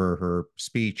deliver her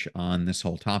speech on this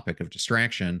whole topic of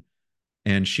distraction.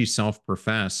 And she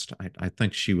self-professed, I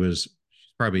think she's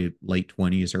probably late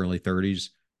 20s, early 30s,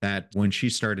 that when she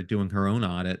started doing her own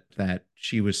audit, that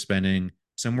she was spending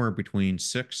somewhere between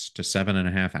 6 to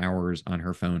 7.5 hours on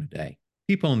her phone a day.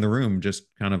 People in the room just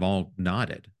kind of all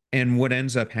nodded. And what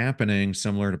ends up happening,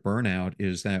 similar to burnout,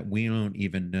 is that we don't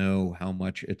even know how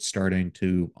much it's starting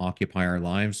to occupy our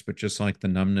lives. But just like the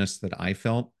numbness that I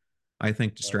felt, I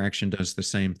think Yep. distraction does the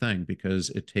same thing because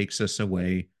it takes us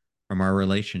away from our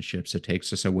relationships. It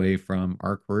takes us away from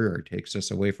our career. It takes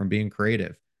us away from being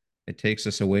creative. It takes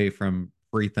us away from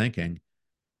free thinking.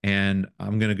 And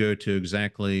I'm going to go to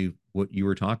exactly what you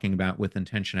were talking about with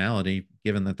intentionality,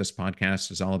 given that this podcast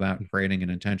is all about creating an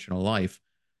intentional life.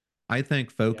 I think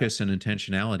Yeah. focus and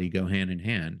intentionality go hand in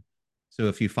hand. So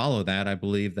if you follow that, I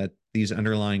believe that these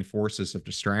underlying forces of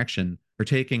distraction are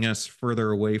taking us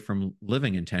further away from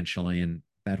living intentionally. And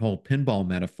that whole pinball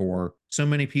metaphor, so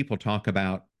many people talk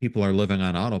about people are living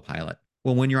on autopilot.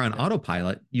 Well, when you're on Yep.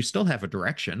 autopilot, you still have a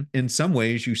direction. In some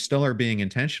ways, you still are being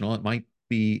intentional. It might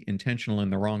be intentional in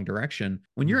the wrong direction.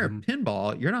 When you're a Mhm.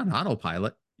 pinball, you're not on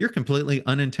autopilot. You're completely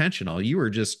unintentional. You are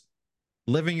just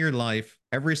living your life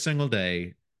every single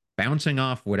day, bouncing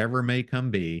off whatever may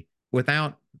come be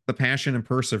without the passion and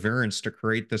perseverance to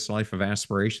create this life of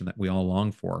aspiration that we all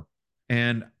long for.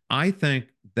 And I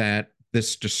think that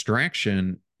this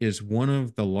distraction is one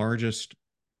of the largest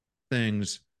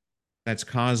things that's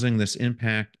causing this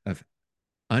impact of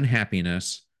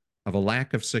unhappiness, of a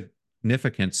lack of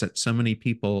significance that so many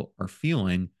people are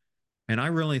feeling. And I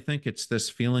really think it's this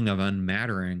feeling of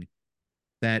unmattering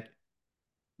that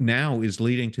now is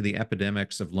leading to the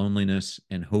epidemics of loneliness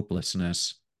and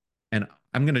hopelessness. And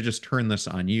I'm going to just turn this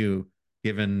on you,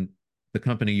 given the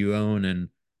company you own and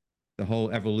the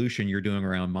whole evolution you're doing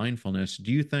around mindfulness.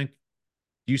 Do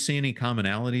you see any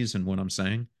commonalities in what I'm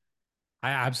saying?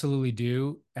 I absolutely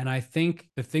do. And I think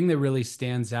the thing that really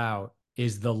stands out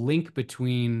is the link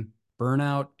between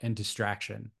burnout and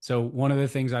distraction. So, one of the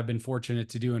things I've been fortunate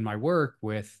to do in my work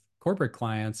with corporate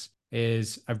clients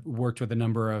is I've worked with a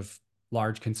number of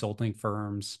large consulting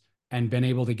firms and been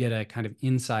able to get a kind of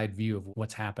inside view of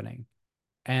what's happening.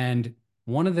 And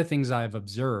one of the things I've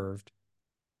observed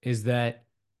is that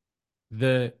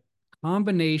the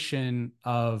combination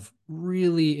of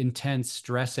really intense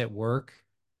stress at work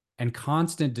and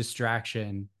constant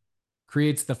distraction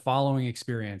creates the following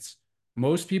experience.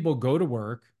 Most people go to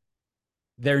work,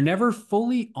 they're never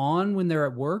fully on when they're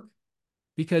at work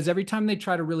because every time they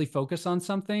try to really focus on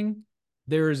something,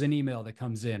 there is an email that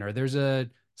comes in or there's a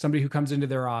somebody who comes into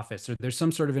their office or there's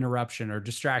some sort of interruption or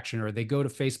distraction or they go to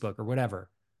Facebook or whatever.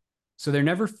 So they're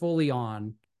never fully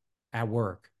on at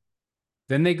work.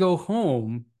 Then they go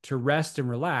home to rest and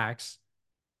relax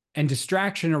and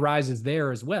distraction arises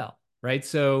there as well, right?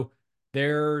 So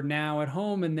they're now at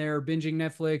home and they're binging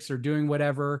Netflix or doing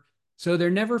whatever. So they're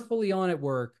never fully on at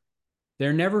work.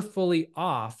 They're never fully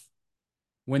off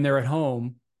when they're at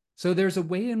home. So there's a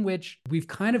way in which we've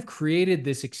kind of created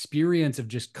this experience of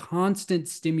just constant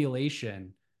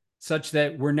stimulation such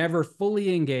that we're never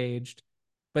fully engaged,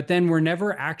 but then we're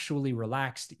never actually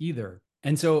relaxed either.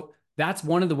 And so that's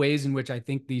one of the ways in which I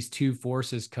think these two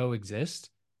forces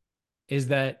coexist is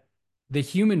that the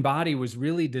human body was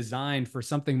really designed for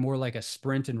something more like a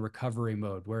sprint and recovery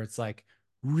mode, where it's like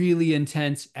really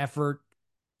intense effort.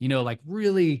 like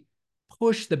really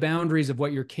push the boundaries of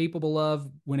what you're capable of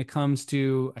when it comes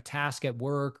to a task at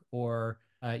work or,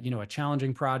 a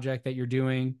challenging project that you're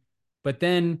doing. But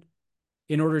then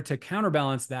in order to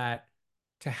counterbalance that,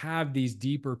 to have these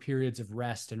deeper periods of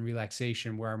rest and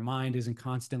relaxation where our mind isn't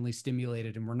constantly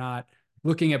stimulated and we're not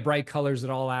looking at bright colors at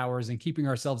all hours and keeping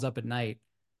ourselves up at night.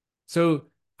 So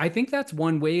I think that's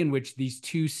one way in which these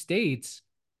two states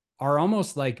are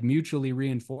almost like mutually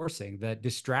reinforcing, that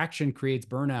distraction creates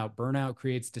burnout, burnout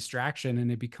creates distraction,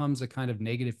 and it becomes a kind of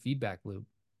negative feedback loop.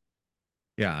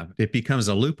 Yeah, it becomes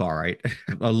a loop, all right.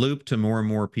 A loop to more and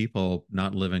more people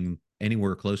not living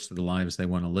anywhere close to the lives they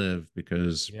want to live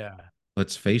because Yeah.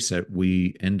 let's face it,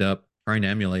 we end up trying to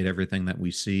emulate everything that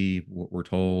we see, what we're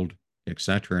told,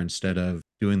 etc., instead of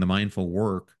doing the mindful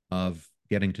work of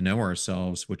getting to know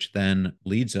ourselves, which then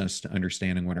leads us to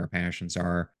understanding what our passions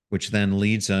are, which then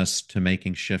leads us to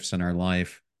making shifts in our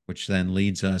life, which then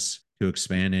leads us to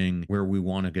expanding where we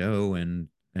want to go and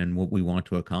what we want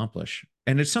to accomplish.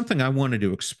 And it's something I wanted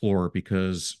to explore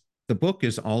because the book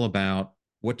is all about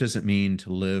what does it mean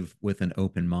to live with an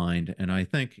open mind? And I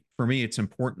think for me, it's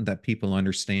important that people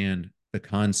understand the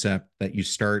concept that you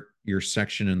start your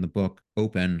section in the book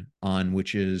open on,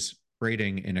 which is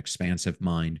creating an expansive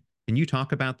mind. Can you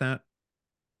talk about that?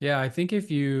 Yeah, I think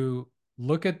if you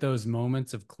look at those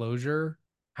moments of closure,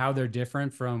 how they're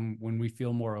different from when we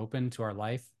feel more open to our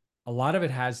life, a lot of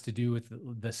it has to do with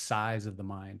the size of the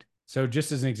mind. So,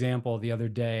 just as an example, the other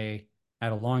day, I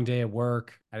had a long day at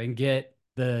work. I didn't get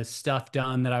the stuff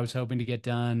done that I was hoping to get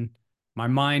done. My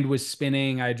mind was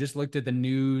spinning. I just looked at the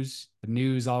news. The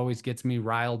news always gets me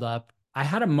riled up. I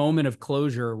had a moment of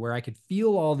closure where I could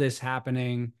feel all this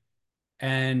happening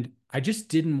and I just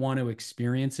didn't want to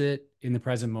experience it in the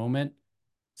present moment.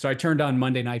 So I turned on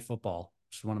Monday Night Football,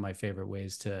 which is one of my favorite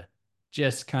ways to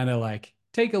just kind of like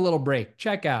take a little break,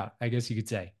 check out, I guess you could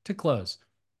say, to close.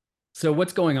 So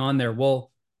what's going on there?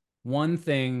 Well, one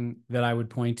thing that I would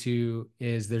point to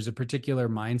is there's a particular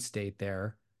mind state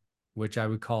there, which I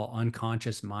would call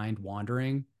unconscious mind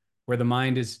wandering, where the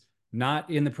mind is not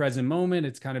in the present moment.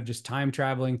 It's kind of just time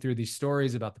traveling through these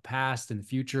stories about the past and the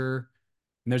future.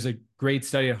 And there's a great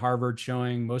study at Harvard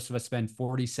showing most of us spend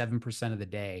 47% of the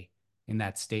day in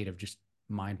that state of just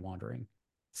mind wandering.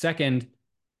 Second,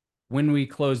 when we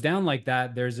close down like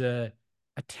that, there's a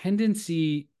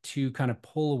tendency to kind of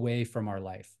pull away from our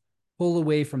life, pull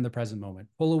away from the present moment,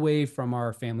 pull away from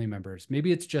our family members.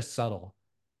 Maybe it's just subtle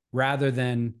rather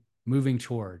than moving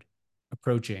toward,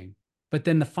 approaching. But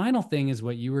then the final thing is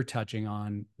what you were touching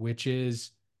on, which is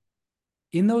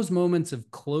in those moments of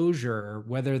closure,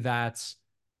 whether that's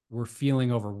we're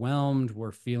feeling overwhelmed,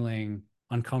 we're feeling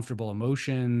uncomfortable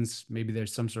emotions, maybe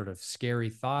there's some sort of scary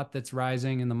thought that's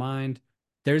rising in the mind.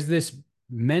 There's this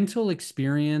mental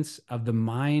experience of the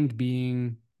mind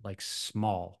being like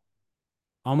small,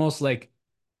 almost like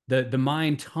the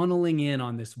mind tunneling in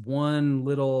on this one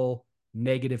little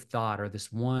negative thought or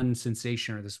this one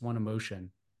sensation or this one emotion.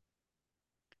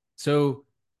 So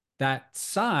that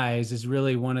size is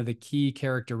really one of the key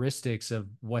characteristics of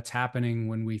what's happening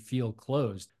when we feel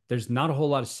closed. There's not a whole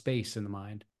lot of space in the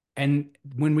mind. And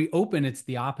when we open, it's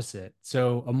the opposite.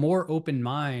 So a more open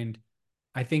mind,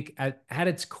 I think at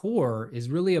its core is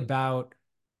really about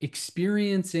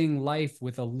experiencing life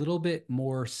with a little bit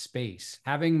more space,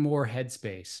 having more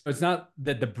headspace. It's not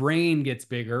that the brain gets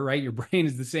bigger, right? Your brain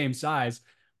is the same size,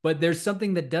 but there's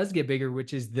something that does get bigger,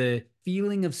 which is the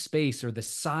feeling of space or the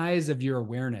size of your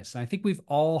awareness. And I think we've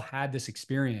all had this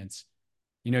experience.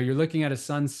 You're looking at a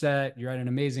sunset, you're at an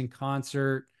amazing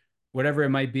concert, whatever it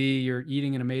might be, you're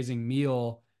eating an amazing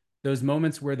meal. Those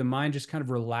moments where the mind just kind of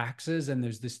relaxes and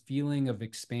there's this feeling of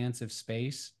expansive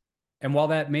space. And while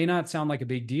that may not sound like a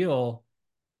big deal,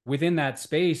 within that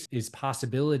space is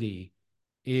possibility,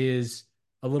 is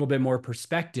a little bit more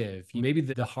perspective. Maybe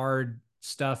the hard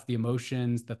stuff, the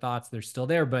emotions, the thoughts, they're still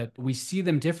there, but we see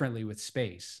them differently with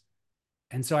space.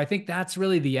 And so I think that's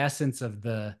really the essence of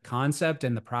the concept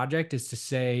and the project is to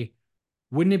say,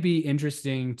 wouldn't it be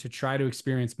interesting to try to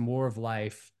experience more of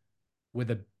life with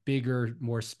a bigger,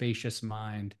 more spacious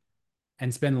mind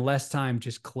and spend less time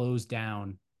just closed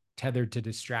down, tethered to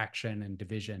distraction and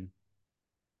division?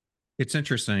 It's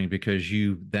interesting because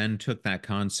you then took that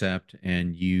concept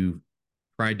and you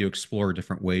tried to explore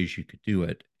different ways you could do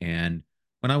it. And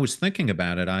when I was thinking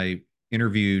about it, I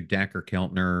interviewed Dacher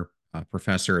Keltner, a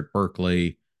professor at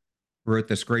Berkeley, wrote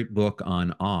this great book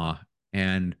on awe.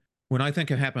 And when I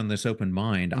think of having this open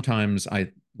mind, sometimes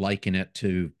I liken it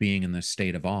to being in this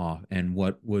state of awe. And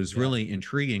what was Yeah. really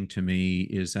intriguing to me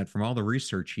is that from all the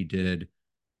research he did,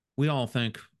 We all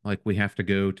think like we have to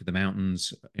go to the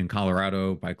mountains in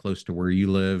Colorado by close to where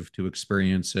you live to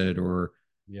experience it, or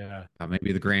Yeah.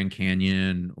 maybe the Grand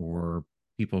Canyon, or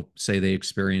people say they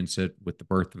experience it with the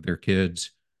birth of their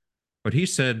kids. But he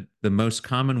said the most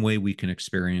common way we can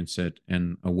experience it,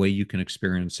 and a way you can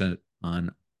experience it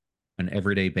on an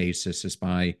everyday basis, is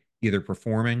by either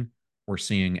performing or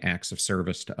seeing acts of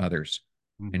service to others.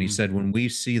 And he Hmm. said, when we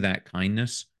see that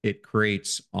kindness, it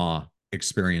creates awe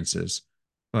experiences.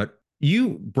 But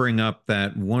you bring up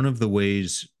that one of the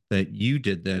ways that you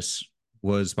did this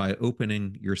was by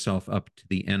opening yourself up to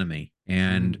the enemy.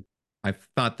 And Mm. I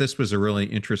thought this was a really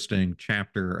interesting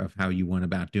chapter of how you went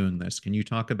about doing this. Can you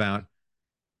talk about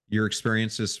your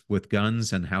experiences with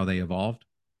guns and how they evolved?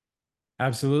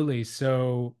 Absolutely.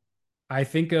 So I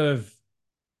think of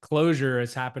closure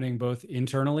as happening both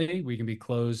internally. We can be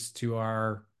closed to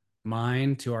our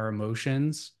mind, to our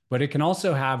emotions, but it can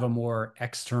also have a more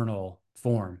external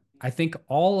form. I think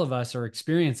all of us are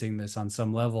experiencing this on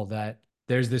some level, that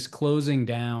there's this closing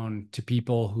down to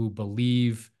people who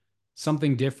believe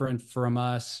something different from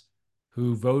us,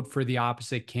 who vote for the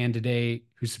opposite candidate,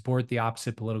 who support the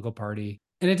opposite political party.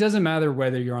 And it doesn't matter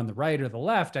whether you're on the right or the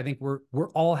left. I think we're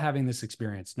all having this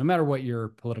experience, no matter what your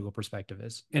political perspective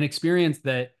is. An experience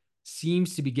that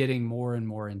seems to be getting more and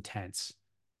more intense,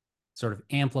 sort of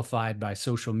amplified by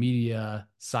social media,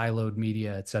 siloed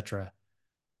media, etc.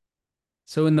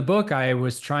 So in the book, I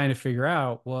was trying to figure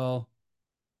out, well,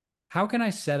 how can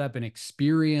I set up an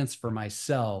experience for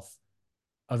myself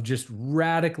of just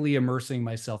radically immersing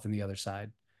myself in the other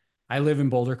side? I live in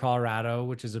Boulder, Colorado,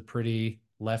 which is a pretty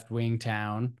left-wing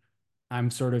town.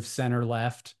 I'm sort of center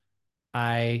left.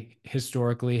 I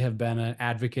historically have been an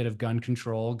advocate of gun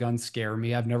control. Guns scare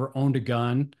me. I've never owned a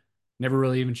gun, never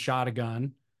really even shot a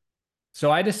gun.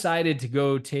 So I decided to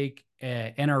go take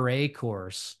an NRA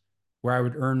course where I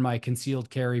would earn my concealed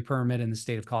carry permit in the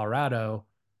state of Colorado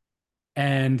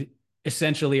and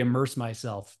essentially immerse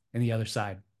myself in the other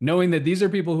side, knowing that these are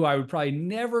people who I would probably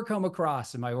never come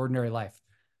across in my ordinary life.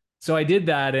 So I did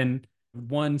that. And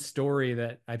one story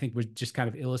that I think was just kind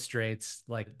of illustrates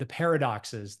like the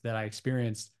paradoxes that I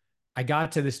experienced. I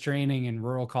got to this training in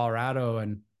rural Colorado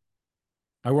and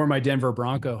I wore my Denver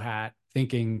Bronco hat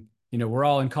thinking, we're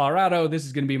all in Colorado. This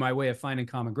is going to be my way of finding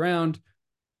common ground.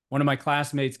 One of my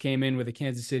classmates came in with a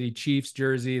Kansas City Chiefs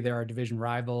jersey. They're our division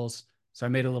rivals. So I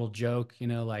made a little joke,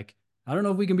 like, I don't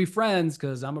know if we can be friends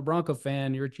because I'm a Bronco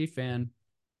fan. You're a Chief fan.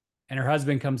 And her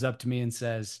husband comes up to me and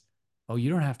says, "Oh, you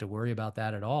don't have to worry about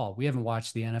that at all. We haven't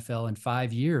watched the NFL in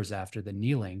 5 years after the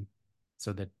kneeling."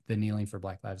 So the kneeling for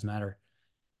Black Lives Matter.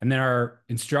 And then our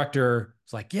instructor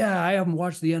was like, "Yeah, I haven't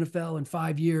watched the NFL in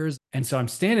 5 years." And so I'm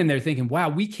standing there thinking, wow,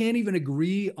 we can't even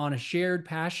agree on a shared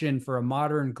passion for a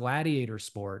modern gladiator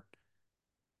sport.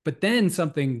 But then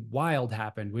something wild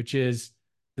happened, which is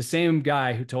the same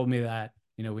guy who told me that,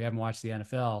 we haven't watched the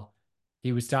NFL.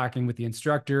 He was talking with the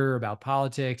instructor about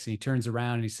politics, and he turns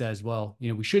around and he says, "Well,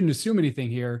 we shouldn't assume anything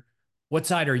here. What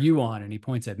side are you on?" And he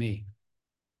points at me.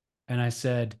 And I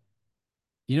said,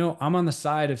 "I'm on the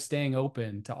side of staying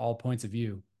open to all points of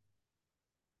view."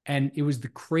 And it was the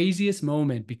craziest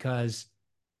moment because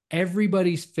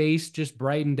everybody's face just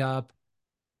brightened up.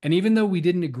 And even though we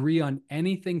didn't agree on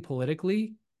anything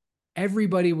politically,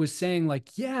 everybody was saying,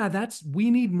 like, yeah,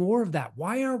 we need more of that.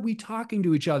 Why aren't we talking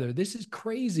to each other? This is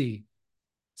crazy.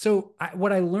 So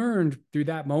what I learned through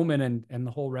that moment and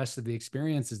the whole rest of the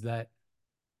experience is that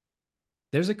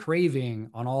there's a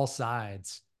craving on all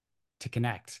sides to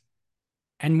connect.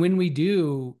 And when we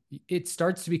do, it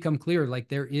starts to become clear, like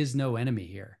there is no enemy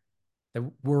here, that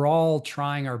we're all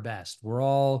trying our best. We're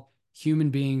all human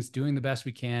beings doing the best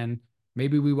we can.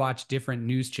 Maybe we watch different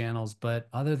news channels, but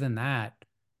other than that,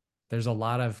 there's a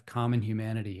lot of common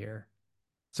humanity here.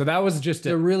 So that was just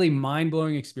a really mind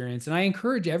blowing experience. And I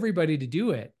encourage everybody to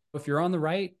do it. If you're on the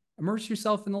right, immerse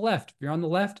yourself in the left. If you're on the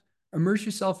left, immerse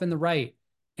yourself in the right.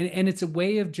 And it's a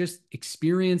way of just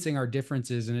experiencing our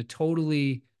differences in a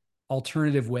totally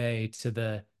alternative way to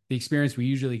the experience we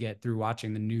usually get through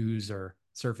watching the news or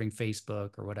surfing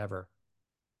Facebook or whatever.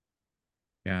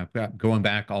 Yeah, going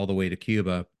back all the way to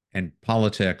Cuba and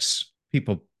politics,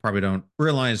 people probably don't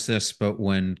realize this, but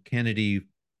when Kennedy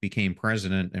became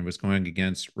president and was going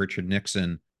against Richard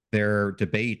Nixon, their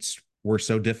debates were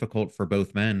so difficult for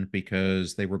both men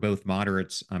because they were both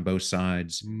moderates on both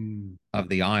sides Mm, of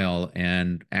the aisle.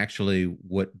 And actually,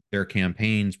 what their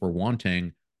campaigns were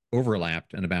wanting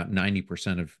overlapped in about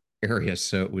 90% of areas.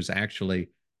 So it was actually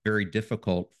very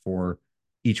difficult for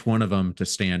each one of them to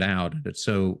stand out. And it's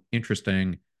so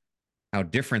interesting how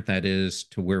different that is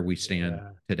to where we stand yeah,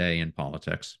 today in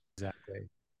politics. exactly.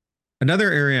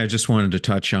 Another area I just wanted to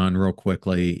touch on real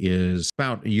quickly is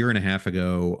about a year and a half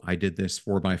ago, I did this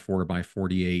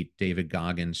 4x4x48 David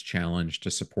Goggins challenge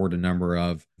to support a number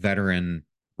of veteran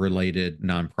related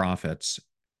nonprofits.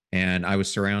 And I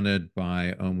was surrounded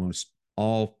by almost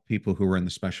all people who were in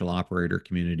the special operator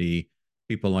community,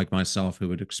 people like myself who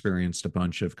had experienced a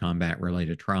bunch of combat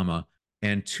related trauma.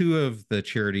 And two of the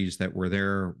charities that were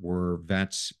there were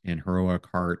Vets and Heroic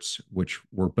Hearts, which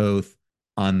were both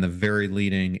on the very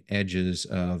leading edges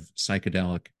of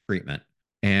psychedelic treatment.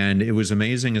 And it was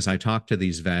amazing as I talked to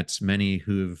these vets, many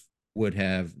who would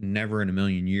have never in a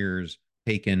million years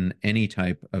taken any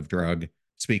type of drug.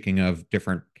 Speaking of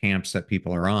different camps that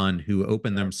people are on, who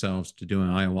open themselves to doing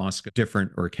ayahuasca,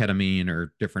 different or ketamine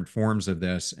or different forms of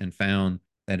this, and found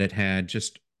that it had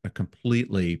just a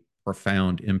completely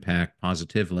profound impact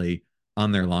positively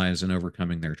on their lives and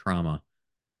overcoming their trauma.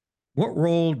 What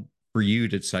role for you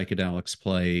did psychedelics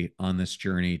play on this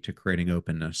journey to creating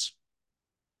openness?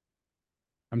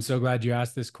 I'm so glad you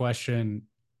asked this question.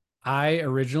 I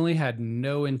originally had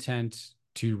no intent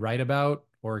to write about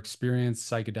or experience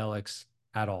psychedelics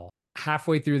at all.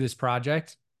 Halfway through this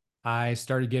project, I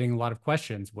started getting a lot of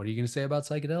questions. What are you going to say about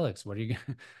psychedelics?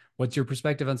 What's your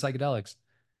perspective on psychedelics?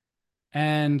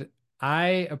 And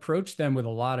I approached them with a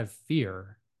lot of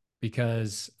fear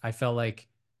because I felt like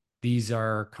these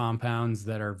are compounds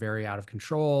that are very out of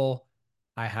control.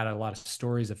 I had a lot of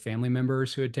stories of family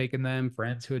members who had taken them,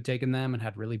 friends who had taken them and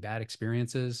had really bad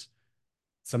experiences,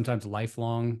 sometimes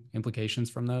lifelong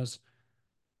implications from those.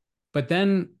 But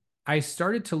then I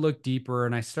started to look deeper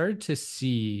and I started to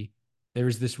see there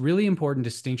was this really important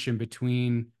distinction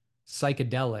between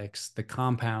psychedelics, the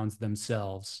compounds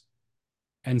themselves,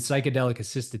 and psychedelic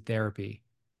assisted therapy,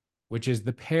 which is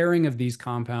the pairing of these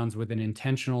compounds with an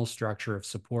intentional structure of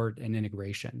support and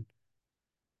integration.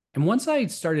 And once I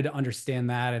started to understand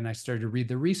that and I started to read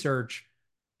the research,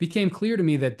 it became clear to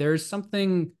me that there's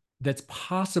something that's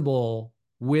possible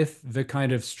with the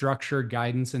kind of structured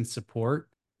guidance and support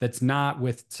that's not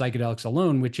with psychedelics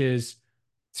alone, which is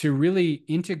to really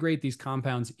integrate these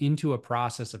compounds into a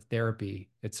process of therapy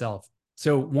itself.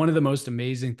 So, one of the most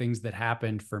amazing things that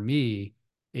happened for me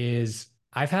is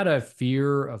I've had a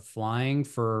fear of flying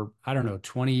for, I don't know,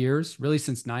 20 years, really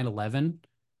since 9/11.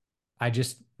 I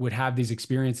just would have these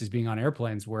experiences being on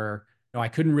airplanes where I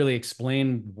couldn't really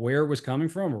explain where it was coming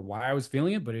from or why I was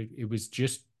feeling it, but it was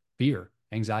just fear,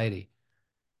 anxiety.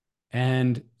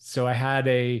 And so I had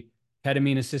a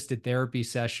ketamine assisted therapy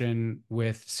session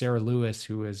with Sarah Lewis,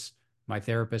 who was my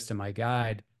therapist and my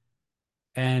guide.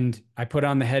 And I put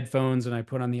on the headphones and I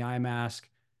put on the eye mask.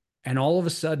 And all of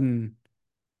a sudden,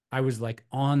 I was like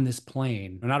on this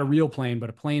plane, not a real plane, but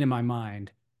a plane in my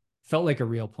mind, felt like a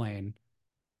real plane.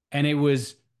 And it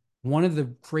was one of the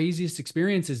craziest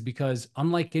experiences because,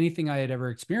 unlike anything I had ever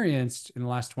experienced in the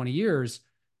last 20 years,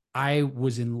 I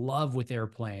was in love with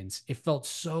airplanes. It felt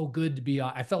so good to be,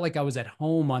 I felt like I was at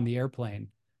home on the airplane.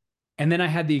 And then I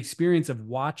had the experience of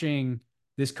watching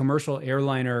this commercial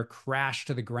airliner crash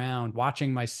to the ground,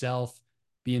 watching myself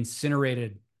be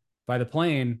incinerated by the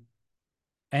plane.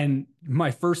 And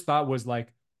my first thought was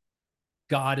like,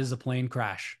 God is a plane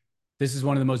crash. This is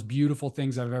one of the most beautiful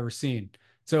things I've ever seen.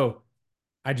 So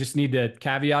I just need to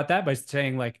caveat that by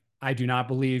saying, like, I do not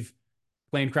believe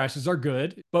plane crashes are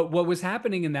good. But what was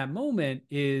happening in that moment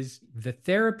is the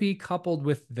therapy coupled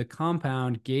with the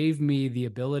compound gave me the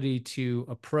ability to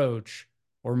approach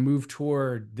or move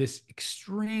toward this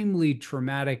extremely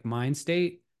traumatic mind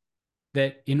state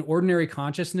that in ordinary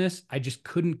consciousness, I just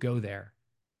couldn't go there.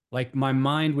 Like my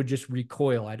mind would just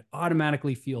recoil. I'd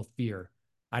automatically feel fear.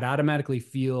 I'd automatically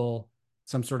feel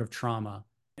some sort of trauma.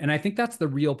 And I think that's the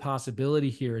real possibility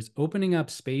here is opening up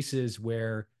spaces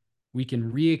where we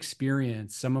can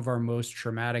re-experience some of our most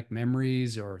traumatic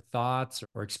memories or thoughts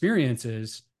or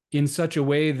experiences in such a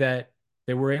way that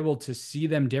we're able to see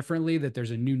them differently, that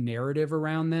there's a new narrative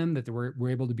around them, that we're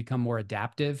able to become more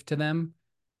adaptive to them.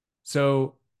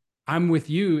 So I'm with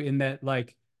you in that,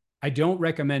 like, I don't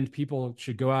recommend people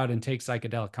should go out and take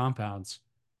psychedelic compounds.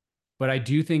 But I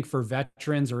do think for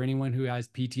veterans or anyone who has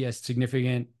PTSD,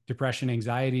 significant depression,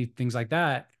 anxiety, things like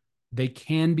that, they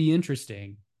can be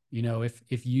interesting,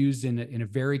 if used in a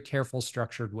very careful,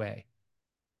 structured way.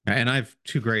 And I've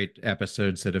two great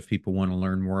episodes that if people want to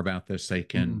learn more about this, they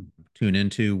can Mm. tune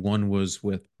into. One was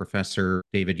with Professor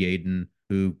David Yaden,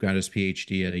 who got his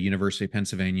PhD at the University of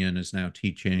Pennsylvania and is now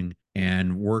teaching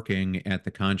and working at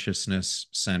the Consciousness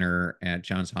Center at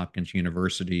Johns Hopkins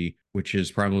University, which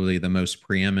is probably the most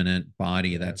preeminent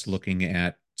body that's looking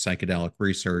at psychedelic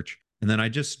research. And then I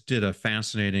just did a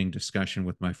fascinating discussion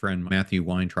with my friend Matthew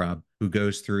Weintraub, who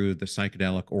goes through the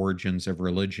psychedelic origins of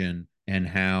religion and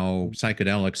how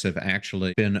psychedelics have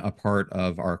actually been a part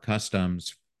of our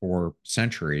customs for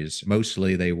centuries.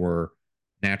 Mostly they were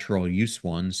natural use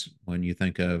ones when you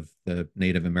think of the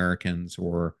Native Americans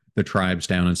or the tribes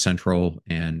down in Central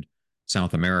and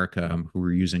South America who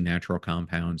were using natural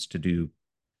compounds to do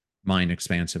mind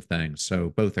expansive things. So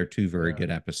both are two very Yeah.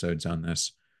 good episodes on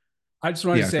this. I just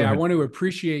want to Yeah, say, go I ahead. want to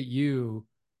appreciate you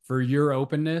for your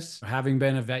openness, having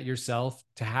been a vet yourself,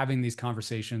 to having these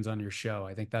conversations on your show.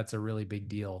 I think that's a really big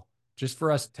deal just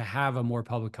for us to have a more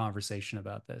public conversation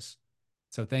about this.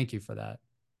 So thank you for that.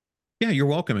 Yeah, you're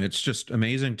welcome. It's just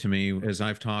amazing to me as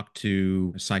I've talked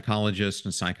to psychologists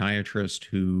and psychiatrists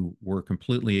who were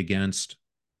completely against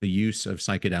the use of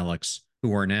psychedelics,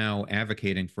 who are now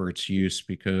advocating for its use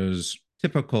because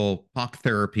typical talk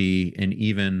therapy and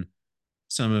even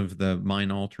some of the mind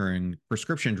altering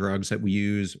prescription drugs that we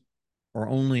use are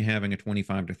only having a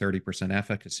 25 to 30%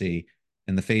 efficacy.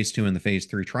 And the phase 2 and the phase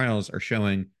 3 trials are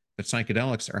showing that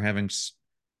psychedelics are having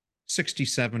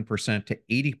 67% to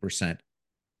 80%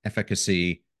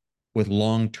 efficacy with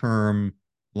long-term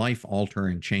life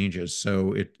altering changes.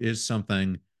 So it is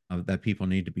something that people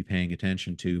need to be paying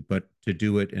attention to, but to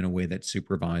do it in a way that's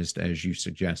supervised, as you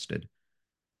suggested.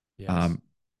 Yes. Um,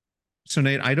 so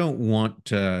Nate, I don't want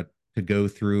to go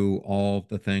through all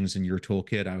the things in your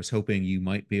toolkit. I was hoping you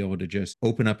might be able to just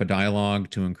open up a dialogue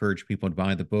to encourage people to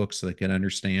buy the book so they can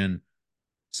understand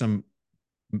some.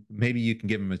 Maybe you can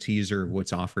give them a teaser of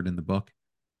what's offered in the book.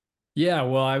 Yeah,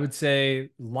 well, I would say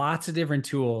lots of different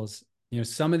tools.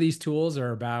 Some of these tools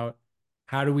are about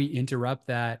how do we interrupt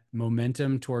that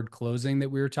momentum toward closing that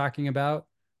we were talking about.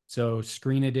 So,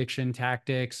 screen addiction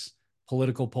tactics,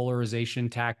 political polarization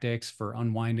tactics for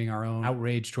unwinding our own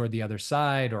outrage toward the other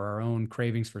side or our own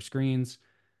cravings for screens.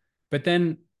 But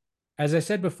then, as I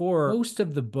said before, most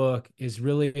of the book is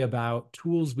really about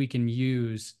tools we can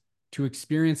use to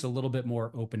experience a little bit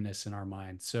more openness in our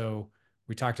mind. So,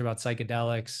 we talked about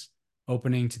psychedelics,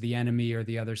 opening to the enemy or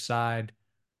the other side.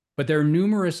 But there are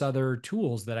numerous other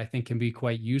tools that I think can be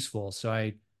quite useful. So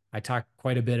I talk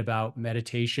quite a bit about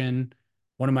meditation.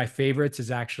 One of my favorites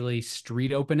is actually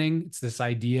street opening. It's this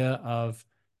idea of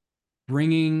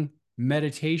bringing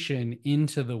meditation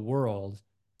into the world.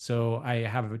 So I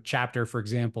have a chapter, for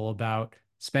example, about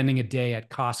spending a day at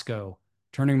Costco,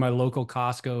 turning my local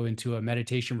Costco into a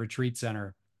meditation retreat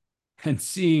center and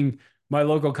seeing my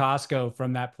local Costco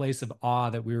from that place of awe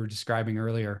that we were describing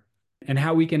earlier, and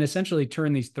how we can essentially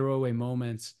turn these throwaway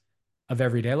moments of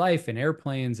everyday life in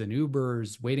airplanes and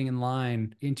Ubers, waiting in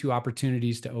line, into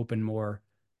opportunities to open more.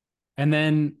 And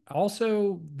then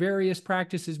also various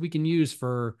practices we can use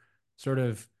for sort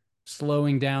of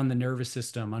slowing down the nervous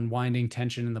system, unwinding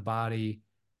tension in the body,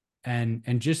 and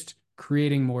just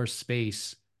creating more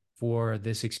space for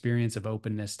this experience of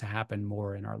openness to happen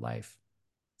more in our life.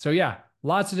 So yeah,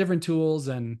 lots of different tools,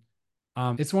 and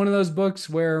it's one of those books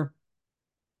where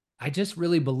I just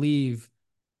really believe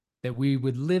that we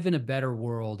would live in a better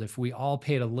world if we all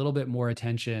paid a little bit more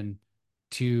attention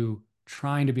to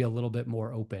trying to be a little bit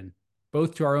more open,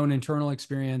 both to our own internal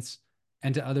experience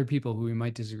and to other people who we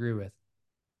might disagree with.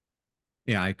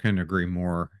 Yeah, I couldn't agree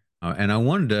more. And I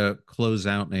wanted to close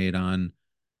out, Nate, on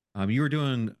you were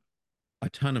doing a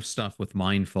ton of stuff with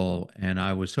Mindful, and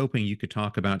I was hoping you could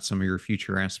talk about some of your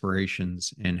future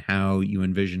aspirations and how you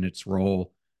envision its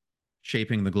role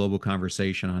shaping the global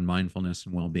conversation on mindfulness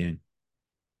and well-being.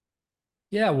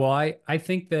 Yeah, well, I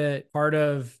think that part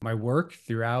of my work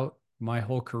throughout my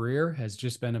whole career has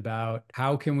just been about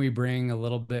how can we bring a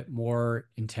little bit more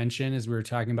intention, as we were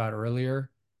talking about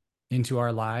earlier, into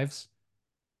our lives.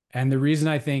 And the reason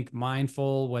I think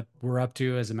mindful, what we're up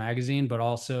to as a magazine, but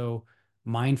also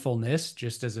mindfulness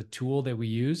just as a tool that we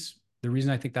use, the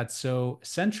reason I think that's so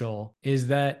essential is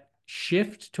that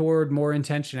shift toward more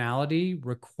intentionality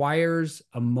requires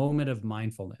a moment of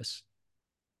mindfulness.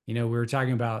 We were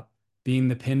talking about being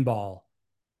the pinball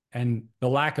and the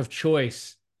lack of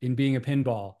choice in being a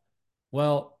pinball.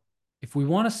 Well, if we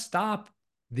want to stop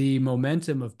the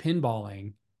momentum of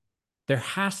pinballing, there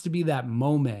has to be that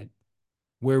moment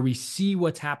where we see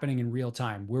what's happening in real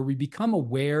time, where we become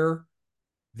aware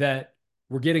that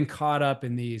we're getting caught up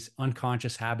in these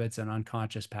unconscious habits and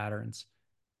unconscious patterns.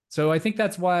 So I think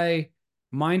that's why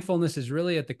mindfulness is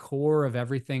really at the core of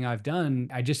everything I've done.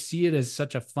 I just see it as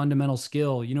such a fundamental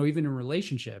skill, even in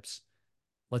relationships.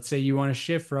 Let's say you want to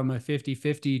shift from a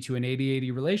 50-50 to an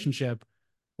 80-80 relationship.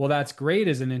 Well, that's great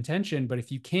as an intention, but if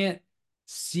you can't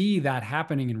see that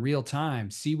happening in real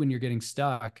time, see when you're getting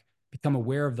stuck, become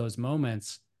aware of those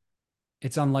moments,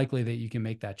 it's unlikely that you can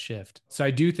make that shift. So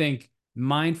I do think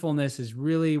mindfulness is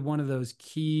really one of those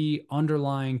key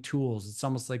underlying tools. It's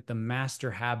almost like the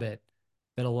master habit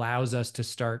that allows us to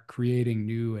start creating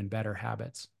new and better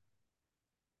habits.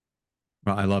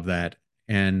 Well, I love that.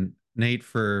 And Nate,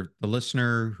 for the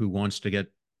listener who wants to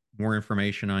get more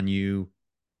information on you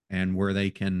and where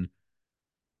they can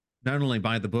not only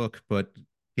buy the book, but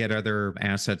get other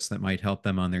assets that might help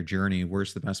them on their journey,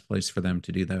 where's the best place for them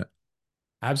to do that?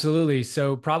 Absolutely.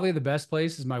 So probably the best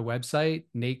place is my website,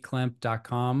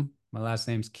 nateklemp.com. My last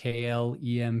name's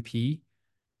Klemp.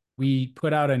 We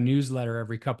put out a newsletter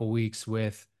every couple weeks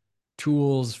with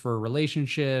tools for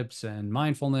relationships and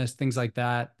mindfulness, things like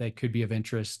that, that could be of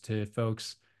interest to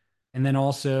folks. And then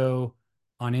also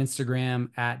on Instagram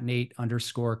at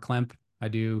Nate_Klemp. I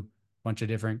do a bunch of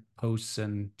different posts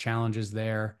and challenges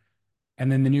there.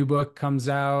 And then the new book comes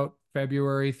out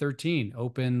February 13,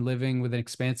 Open Living with an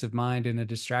Expansive Mind in a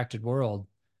Distracted World.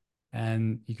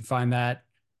 And you can find that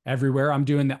everywhere. I'm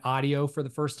doing the audio for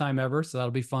the first time ever, so that'll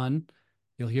be fun.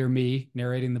 You'll hear me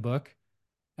narrating the book.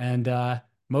 And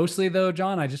mostly though,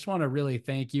 John, I just want to really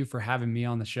thank you for having me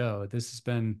on the show. This has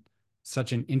been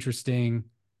such an interesting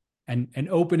and an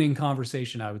opening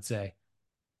conversation, I would say.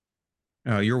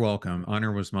 Oh, you're welcome.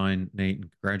 Honor was mine, Nate.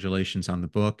 And congratulations on the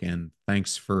book. And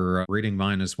thanks for reading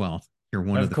mine as well. You're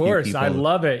one of the few Of course, people. I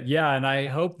love it. Yeah. And I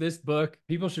hope this book,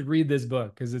 people should read this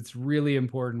book because it's really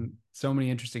important. So many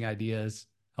interesting ideas,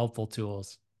 helpful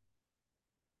tools.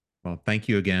 Well, thank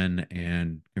you again.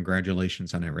 And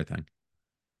congratulations on everything.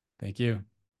 Thank you.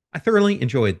 I thoroughly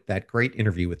enjoyed that great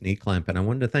interview with Nate Klemp, and I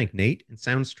wanted to thank Nate and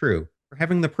Sounds True for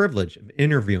having the privilege of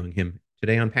interviewing him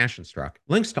today on Passion Struck.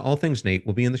 Links to all things Nate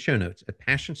will be in the show notes at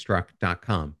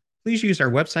passionstruck.com. Please use our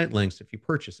website links if you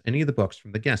purchase any of the books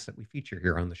from the guests that we feature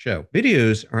here on the show.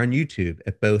 Videos are on YouTube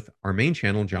at both our main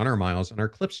channel, John R. Miles, and our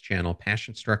Clips channel,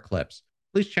 Passion Struck Clips.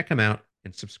 Please check them out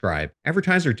and subscribe.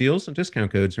 Advertiser deals and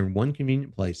discount codes are in one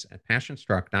convenient place at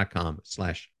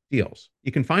passionstruck.com/deals.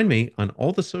 You can find me on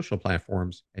all the social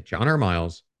platforms at John R.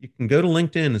 Miles. You can go to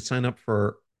LinkedIn and sign up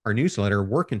for our newsletter,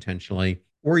 Work Intentionally,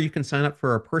 or you can sign up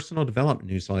for our personal development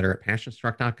newsletter at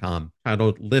passionstruck.com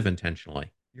titled Live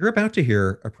Intentionally. You're about to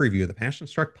hear a preview of the Passion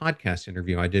Struck podcast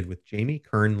interview I did with Jamie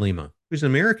Kern Lima, who's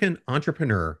an American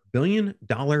entrepreneur,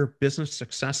 billion-dollar business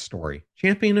success story,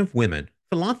 champion of women,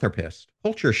 philanthropist,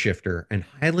 culture shifter, and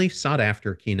highly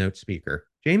sought-after keynote speaker.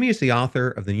 Jamie is the author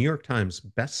of the New York Times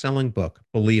best-selling book,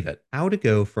 Believe It, How to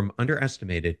Go from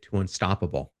Underestimated to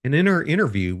Unstoppable. And in our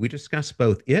interview, we discuss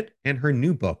both it and her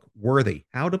new book, Worthy,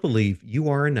 How to Believe You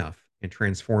Are Enough and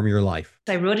Transform Your Life.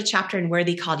 So I wrote a chapter in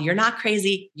Worthy called You're Not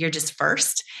Crazy, You're Just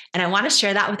First. And I want to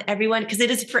share that with everyone because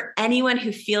it is for anyone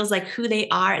who feels like who they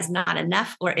are is not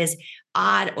enough or is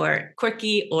odd or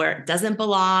quirky or doesn't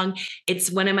belong.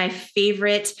 It's one of my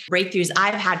favorite breakthroughs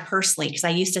I've had personally because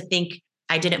I used to think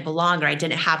I didn't belong or I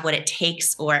didn't have what it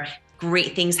takes or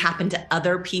great things happen to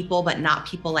other people, but not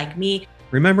people like me.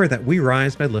 Remember that we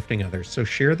rise by lifting others, so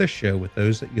share this show with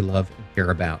those that you love and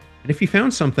care about. And if you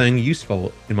found something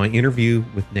useful in my interview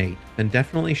with Nate, then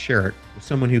definitely share it with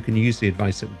someone who can use the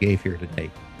advice that we gave here today.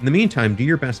 In the meantime, do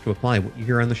your best to apply what you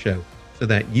hear on the show so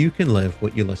that you can live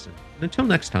what you listen. And until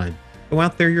next time, go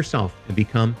out there yourself and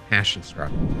become passion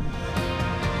struck.